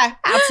 grandma, bye.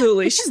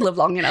 Absolutely. She's lived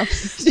long enough.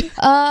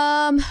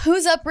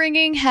 Whose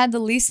upbringing had the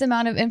least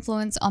amount of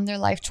influence on their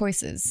life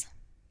choices?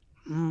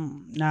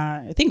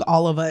 Nah, I think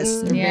all of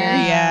us. are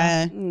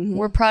Yeah. very,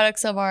 We're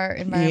products of our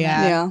environment.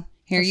 Yeah. Yeah.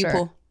 Here, For you sure.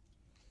 pull.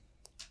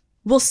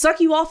 We'll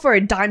suck you off for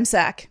a dime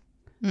sack.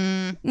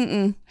 I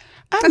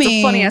That's mean,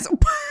 a funny ass.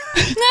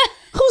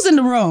 who's in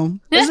the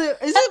room? Is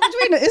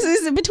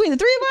it between the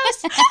three of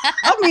us?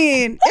 I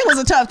mean, it was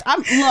a tough.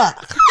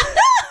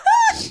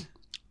 Look,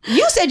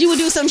 you said you would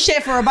do some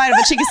shit for a bite of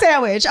a chicken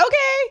sandwich.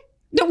 Okay,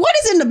 then what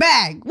is in the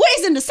bag? What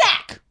is in the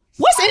sack?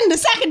 What's in the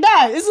sack of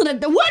dimes?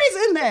 What is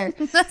in there?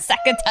 The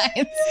second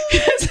time.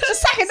 Is it a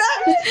sack of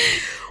dimes?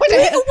 We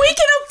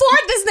can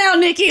afford this now,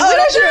 Nikki. Oh, We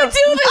that's don't true. have to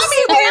do this. I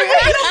mean, we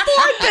can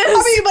afford this. I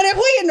mean, but if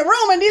we in the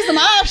room and these are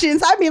my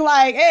options, I'd be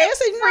like, hey, it's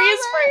free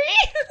is free.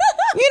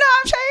 You know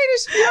what I'm saying?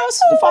 It's, it's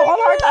the fault on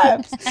hard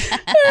times.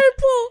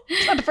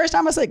 It's not the first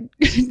time I said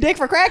dick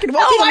for crack and it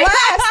won't be the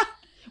last.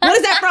 What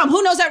is that from?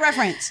 Who knows that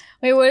reference?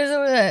 Wait, what is it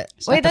with it?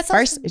 It's Wait, not the that's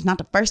first. It's not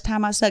the first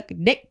time I suck a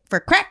dick for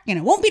crack and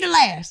it won't be the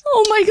last.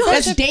 Oh my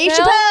gosh. That's Dave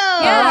Chappelle?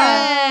 Chappelle.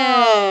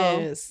 Yeah.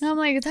 Yes. I'm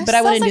like, that But I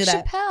sounds wouldn't like do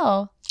that.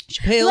 Chappelle.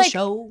 Chappelle Like,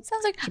 Show.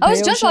 Sounds like I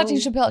was Chappelle just Show. watching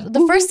Chappelle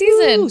the first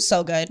season Ooh,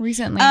 so good.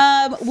 recently.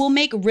 We'll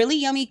make really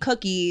yummy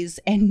cookies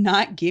and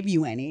not give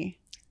you any.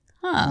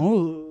 Huh.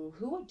 Ooh,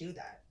 who would do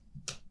that?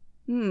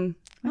 I feel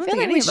think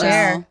like any we of us-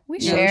 share. We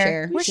Yeah,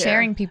 share. we We're share.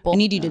 sharing people. I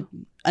need you to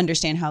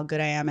understand how good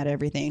I am at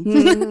everything.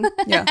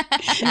 Yeah.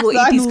 We'll So eat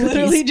I'm these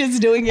literally cookies.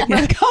 just doing it for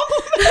the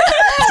compliment.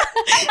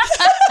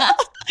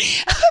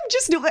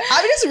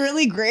 I'm just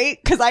really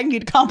great because I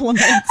need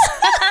compliments.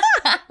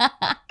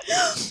 I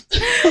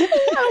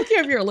don't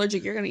care if you're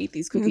allergic. You're gonna eat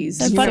these cookies.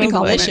 That's You're fucking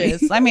gonna compliment me.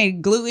 delicious. I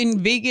made gluten,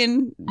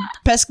 vegan,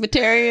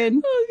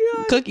 pescatarian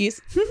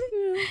cookies.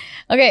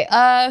 Okay,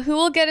 who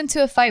will get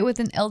into a fight with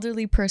an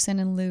elderly person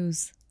and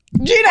lose?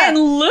 Gina And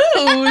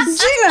lose.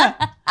 Gina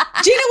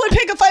would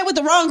pick a fight with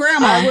the wrong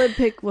grandma. I would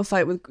pick a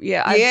fight with.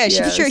 Yeah, For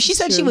sure. this She is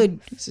said she true.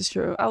 would. This is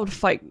true. I would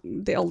fight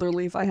the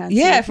elderly if I had to.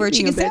 Yeah, for a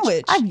Being chicken bitch.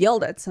 sandwich. I've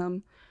yelled at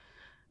some.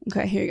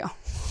 Okay, here you go.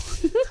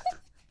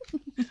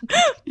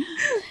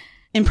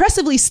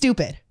 Impressively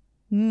stupid.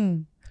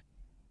 Y'all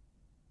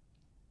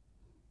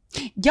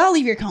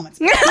leave your comments.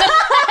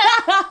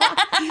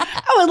 I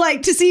would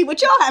like to see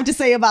what y'all have to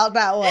say about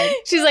that one.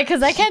 She's like,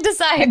 because I can't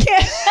decide.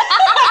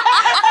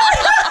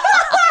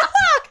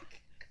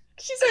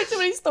 She's heard so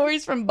many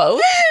stories from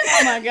both.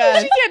 Oh my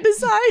God. She can't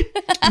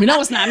decide. You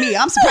know it's not me.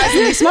 I'm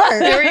surprisingly smart.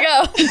 There we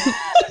go.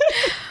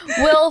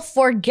 Will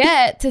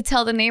forget to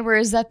tell the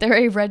neighbors that they're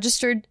a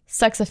registered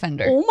sex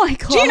offender. Oh my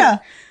god.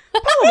 Gina.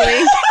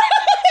 Probably.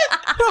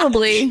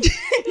 Probably.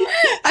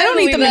 I don't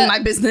need believe them that. in my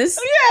business.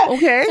 Yeah.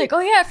 Okay. Like, oh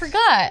yeah, I forgot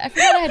I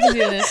had to do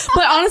this.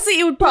 But honestly,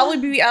 it would probably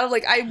be out of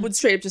like, I would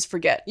straight up just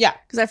forget. Yeah.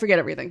 Because I forget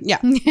everything. Yeah.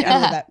 I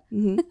love that.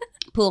 Mm-hmm.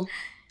 Cool.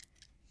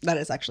 That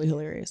is actually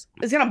hilarious.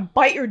 It's going to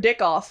bite your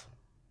dick off.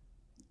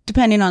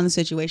 Depending on the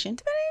situation.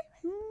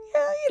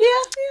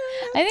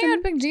 I think I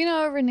would pick Gina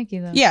over Nikki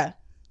though. Yeah.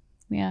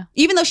 Yeah.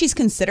 Even though she's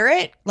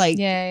considerate, like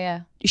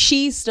Yeah.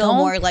 she's still Don't-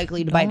 more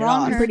likely to bite it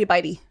wrong off. I'm pretty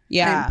bitey.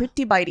 Yeah. I'm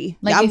pretty bitey.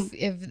 Like Yeah,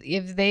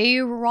 if they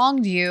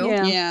wronged you,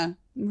 Yeah. Yeah.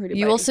 I'm pretty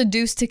you bitey. will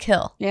seduce to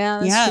kill. Yeah,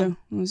 that's Yeah. true.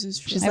 This is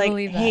true. She's I like,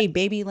 believe that. hey,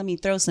 baby, let me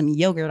throw some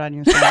yogurt on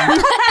your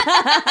sandwich.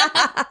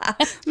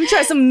 Let me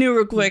try something new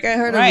real quick. I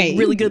heard Right. a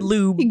really good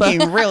lube. You But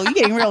getting real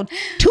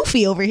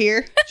toofy over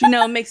here. you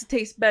know, it makes it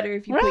taste better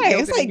if you put Right.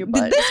 yogurt It's like, in your did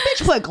butt. this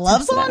bitch put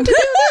gloves on to do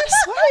this?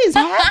 What is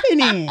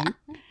happening?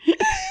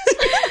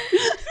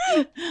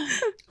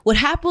 Would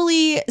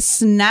happily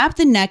snap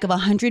the neck of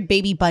 100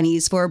 baby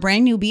bunnies for a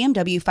brand new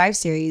BMW 5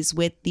 Series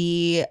with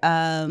the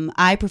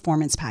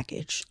iPerformance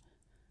package.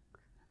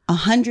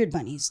 100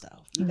 bunnies, though.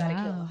 You gotta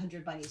kill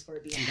 100 bunnies for a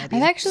BMW.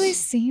 I've actually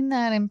seen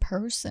that in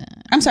person.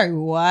 I'm sorry,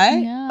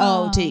 what? Yeah.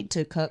 Oh,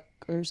 to cook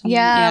or something?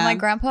 Yeah, my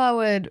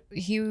grandpa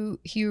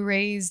he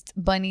raised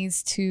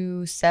bunnies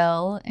to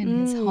sell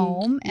in his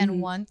home,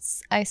 and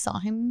once I saw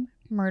him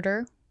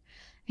murder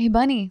a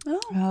bunny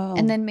Oh.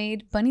 and then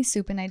made bunny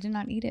soup, and I did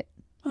not eat it.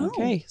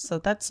 Okay, so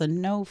that's a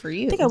no for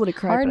you. I think I would have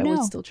cried, Hard but I no.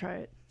 would still try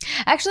it.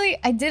 Actually,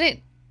 I didn't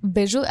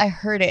visually. I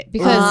heard it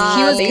because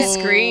he was they gonna,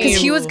 scream. because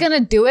he was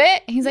gonna do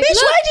it. He's like, Bitch,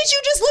 "Look." why did you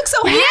just look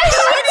so happy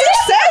when you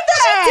said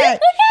that?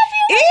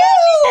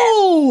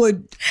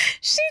 Ew.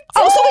 She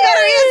Oh, so we did. got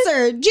her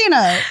answer.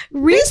 Gina.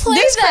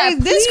 Replay that,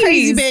 this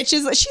crazy please. bitch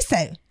is, she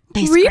said,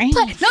 they scream.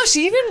 Replay. No,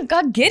 she even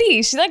got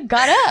giddy. She like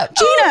got up.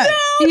 Gina.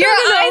 Your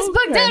no. eyes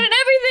bugged Okay. out and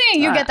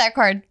everything. You get that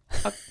card.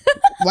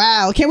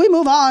 Wow. Can we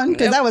move on?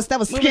 Because that was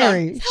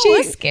scary. That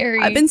was scary.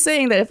 I've been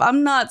saying that if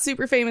I'm not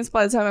super famous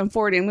by the time I'm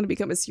 40, I'm going to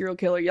become a serial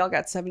killer. Y'all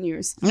got 7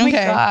 years. Oh my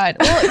God.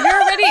 Well, you're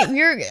already.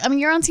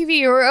 You're on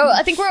TV.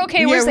 I think we're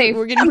okay. We're safe.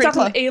 We're getting I'm pretty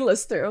talking close.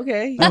 A-lister,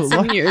 okay? You got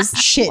 7 years.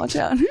 Shit. Watch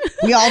out.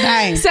 We all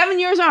dying. 7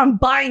 years or I'm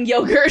buying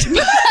yogurt.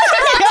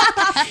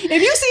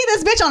 If you see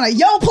this bitch on a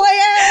Yo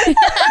Player,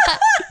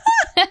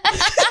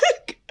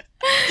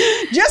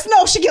 just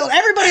know she killed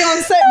everybody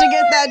on set to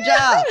get that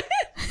job.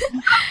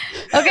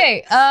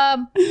 Okay.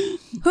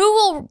 Who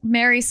will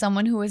marry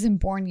someone who isn't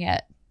born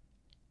yet?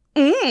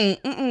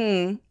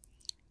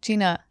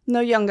 Gina,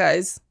 No young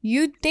guys.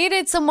 you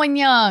dated someone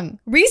young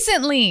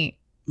recently.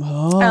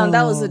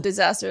 That was a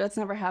disaster. That's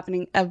never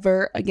happening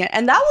ever again.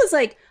 And that was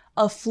like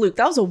a fluke.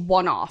 That was a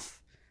one-off.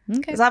 Okay.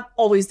 Because I've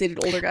always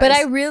dated older guys. But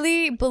I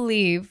really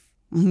believe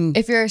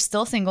if you're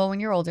still single when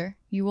you're older,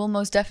 you will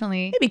most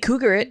definitely. maybe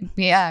cougar it.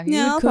 Yeah, you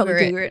Yeah, would I'll probably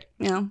cougar it. cougar it.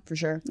 Yeah, For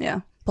sure. yeah.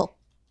 Pull.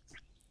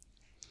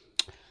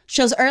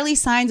 Shows early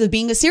signs of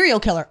being a serial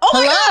killer. Oh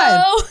my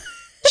God. Hello.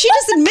 She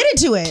just admitted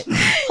to it.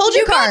 Hold You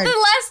your got card. the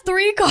last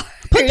 3 cards.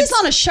 Put this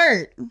on a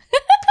shirt.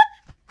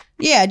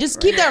 Yeah, just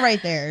keep that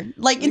right there.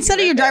 Like, instead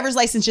of your driver's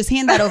license, just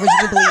hand that over to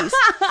the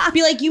police.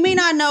 Be like, you may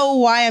not know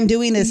why I'm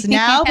doing this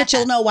now, but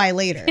you'll know why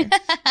later.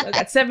 I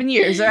got 7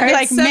 years, all right? Be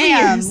like, 7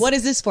 ma'am, years. what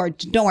is this for?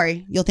 Don't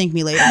worry, you'll thank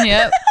me later.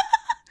 Yep.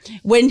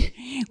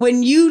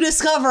 When you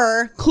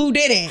discover who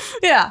did it,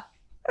 Yeah.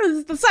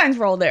 The signs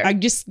were all there. I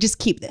just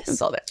keep this.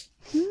 It's all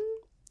there.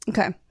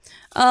 Okay.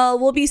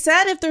 We'll be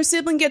sad if their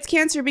sibling gets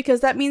cancer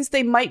because that means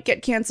they might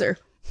get cancer.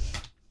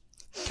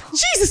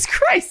 Jesus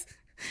Christ.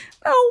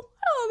 No,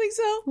 I don't think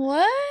so.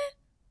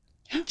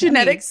 What?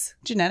 Genetics.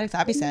 Genetics,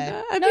 I'd be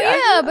sad. I'd No, be- yeah,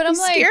 I'd but be I'm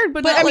like- scared,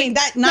 but But not I like- mean,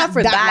 not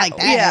for that that. like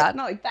that. Yeah,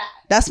 not like that.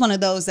 That's one of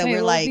those that Wait,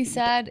 we're will it be like,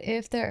 sad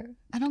if they're.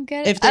 I don't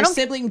get it. if I their don't.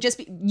 sibling would just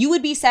be, you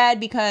would be sad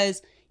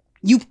because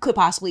you could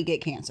possibly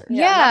get cancer. Not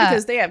Yeah.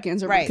 because they have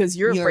cancer, but Right. because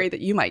you're You're- afraid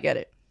that you might get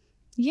it.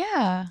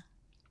 Yeah.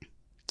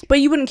 But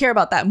you wouldn't care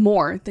about that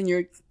more than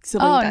your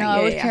sibling Oh dying. no, Yeah,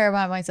 I would yeah. care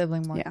about my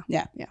sibling more.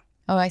 Yeah. Yeah.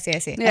 Oh, I see. Yeah. I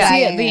see Yeah, it,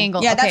 yeah, the yeah.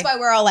 angle. Yeah, that's Okay. why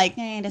we're all like,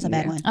 that's a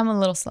bad Yeah. one. I'm a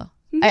little slow.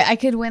 I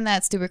could win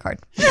that stupid card.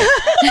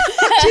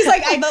 She's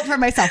like, I vote for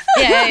myself.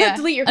 Yeah.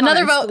 Delete your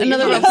Another comments. vote. Delete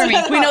your Another vote for me.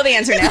 comments. We know the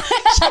answer now.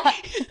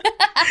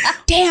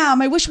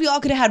 Damn, I wish we all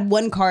could have had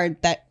one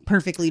card that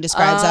perfectly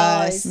describes Oh,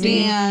 I us. see.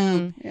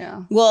 Damn.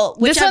 Yeah. Well,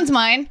 This one's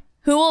mine.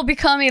 Who will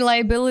become a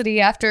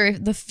liability after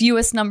the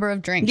fewest number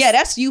of drinks? yeah,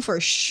 that's you for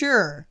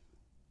sure.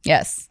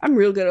 Yes. I'm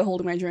real good at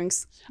holding my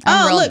drinks.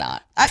 I'm Oh, real look.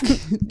 not.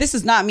 This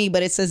is not me,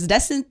 but it says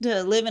destined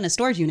to live in a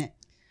storage unit.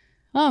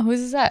 Oh, whose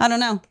is that? I don't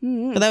know,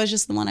 Mhm. but that was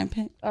just the one I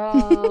picked.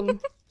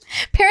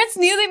 Parents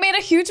knew they made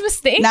a huge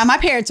mistake. Now my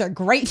parents are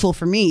grateful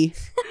for me.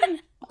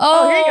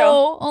 Oh, here you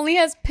go. Only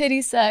has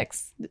pity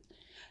sex.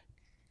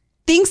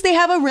 Thinks they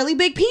have a really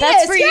big penis.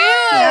 That's for you.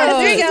 Yes, There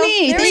this you is go.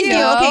 me. There Thank we you.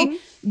 go.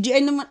 Okay.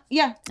 And then,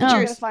 yeah. Oh.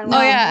 Yours. Fine Oh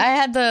one. yeah, I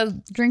had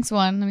the drinks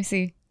one. Let me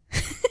see.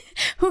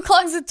 Who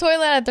clogs the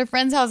toilet at their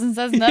friend's house and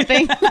says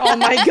nothing? Oh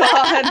my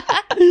god.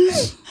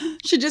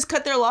 Should just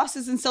cut their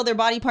losses and sell their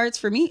body parts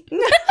for meat.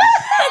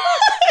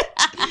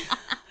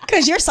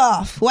 Because you're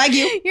soft.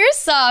 Wagyu. You're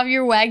soft,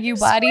 your wagyu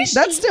body.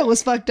 That still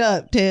was fucked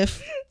up,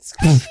 Tiff.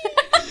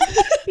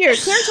 Here,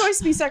 clear choice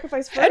to be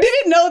sacrificed I first.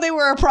 didn't know they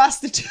were a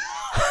prostitute.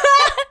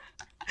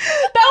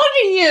 That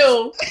would be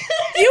you.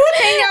 You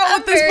would hang out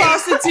with this very-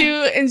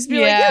 prostitute and just be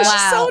like, Yeah. yeah, she's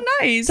Wow. so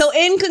nice. So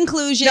in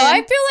conclusion, No, I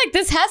feel like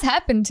this has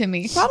happened to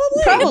me.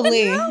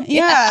 probably. Yeah.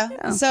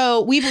 Yeah.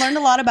 So we've learned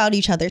a lot about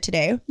each other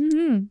today.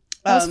 Mm-hmm.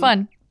 That was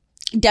fun.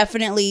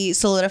 Definitely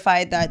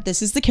solidified that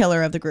this is the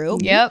killer of the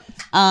group. Yep.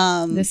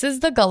 This This is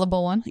the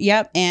gullible one.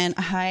 Yep. And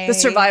I the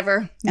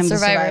survivor. am the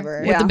Survivor survivor.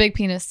 with Yeah. the big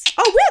penis.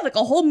 Oh, we have like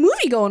a whole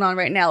movie going on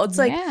right now. It's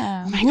like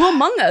yeah. Who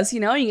Among Us,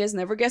 you know, you guys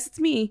never guess it's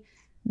me.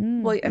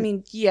 Mm. Well, I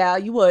mean, yeah,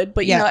 you would,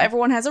 but you Yeah. know,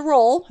 everyone has a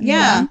role.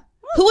 Yeah.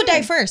 Who would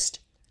die first?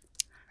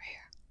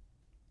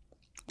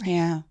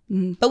 Yeah.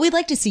 Mhm. But we'd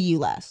like to see you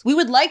last. We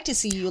would like to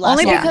see you last.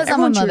 Only Yeah, because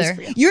I'm a everyone cheers mother.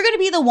 for you. You're going to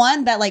be the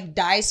one that like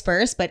dies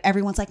first, but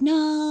everyone's like,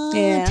 no,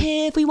 Yeah.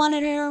 Tiff, we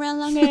wanted her around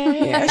longer.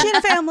 Yeah, she had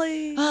a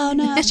family. Oh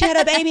no, she had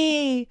a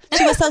baby.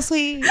 She was so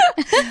sweet.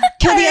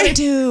 Kill the other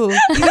two.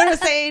 You know what I'm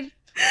saying?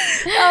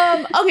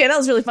 Okay, that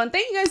was really fun.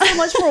 Thank you guys so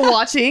much for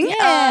watching.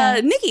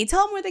 Yeah. Nikki,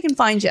 tell them where they can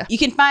find you. You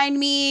can find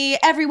me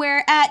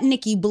everywhere at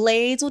Nikki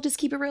Blades. We'll just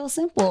keep it real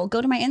simple.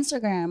 Go to my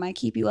Instagram. I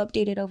keep you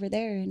updated over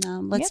there,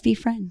 and let's Yep. be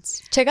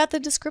friends. Check out the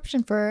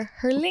description for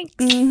her links.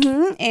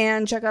 Mm-hmm.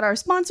 And check out our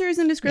sponsors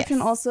in the description.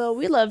 Yes. Also,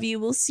 we love you.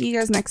 We'll see you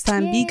guys next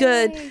time. Be Yay.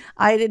 good.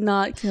 I did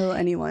not kill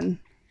anyone.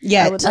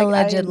 Yeah, I would, like,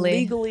 allegedly. I am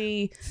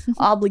legally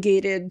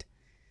obligated.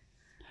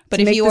 but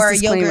to if make you this are a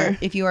disclaimer. yogurt,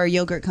 if you are a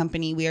yogurt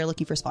company, we are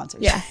looking for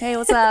sponsors. Yeah. Hey,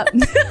 what's up?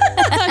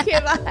 Okay,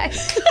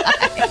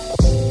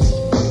 bye.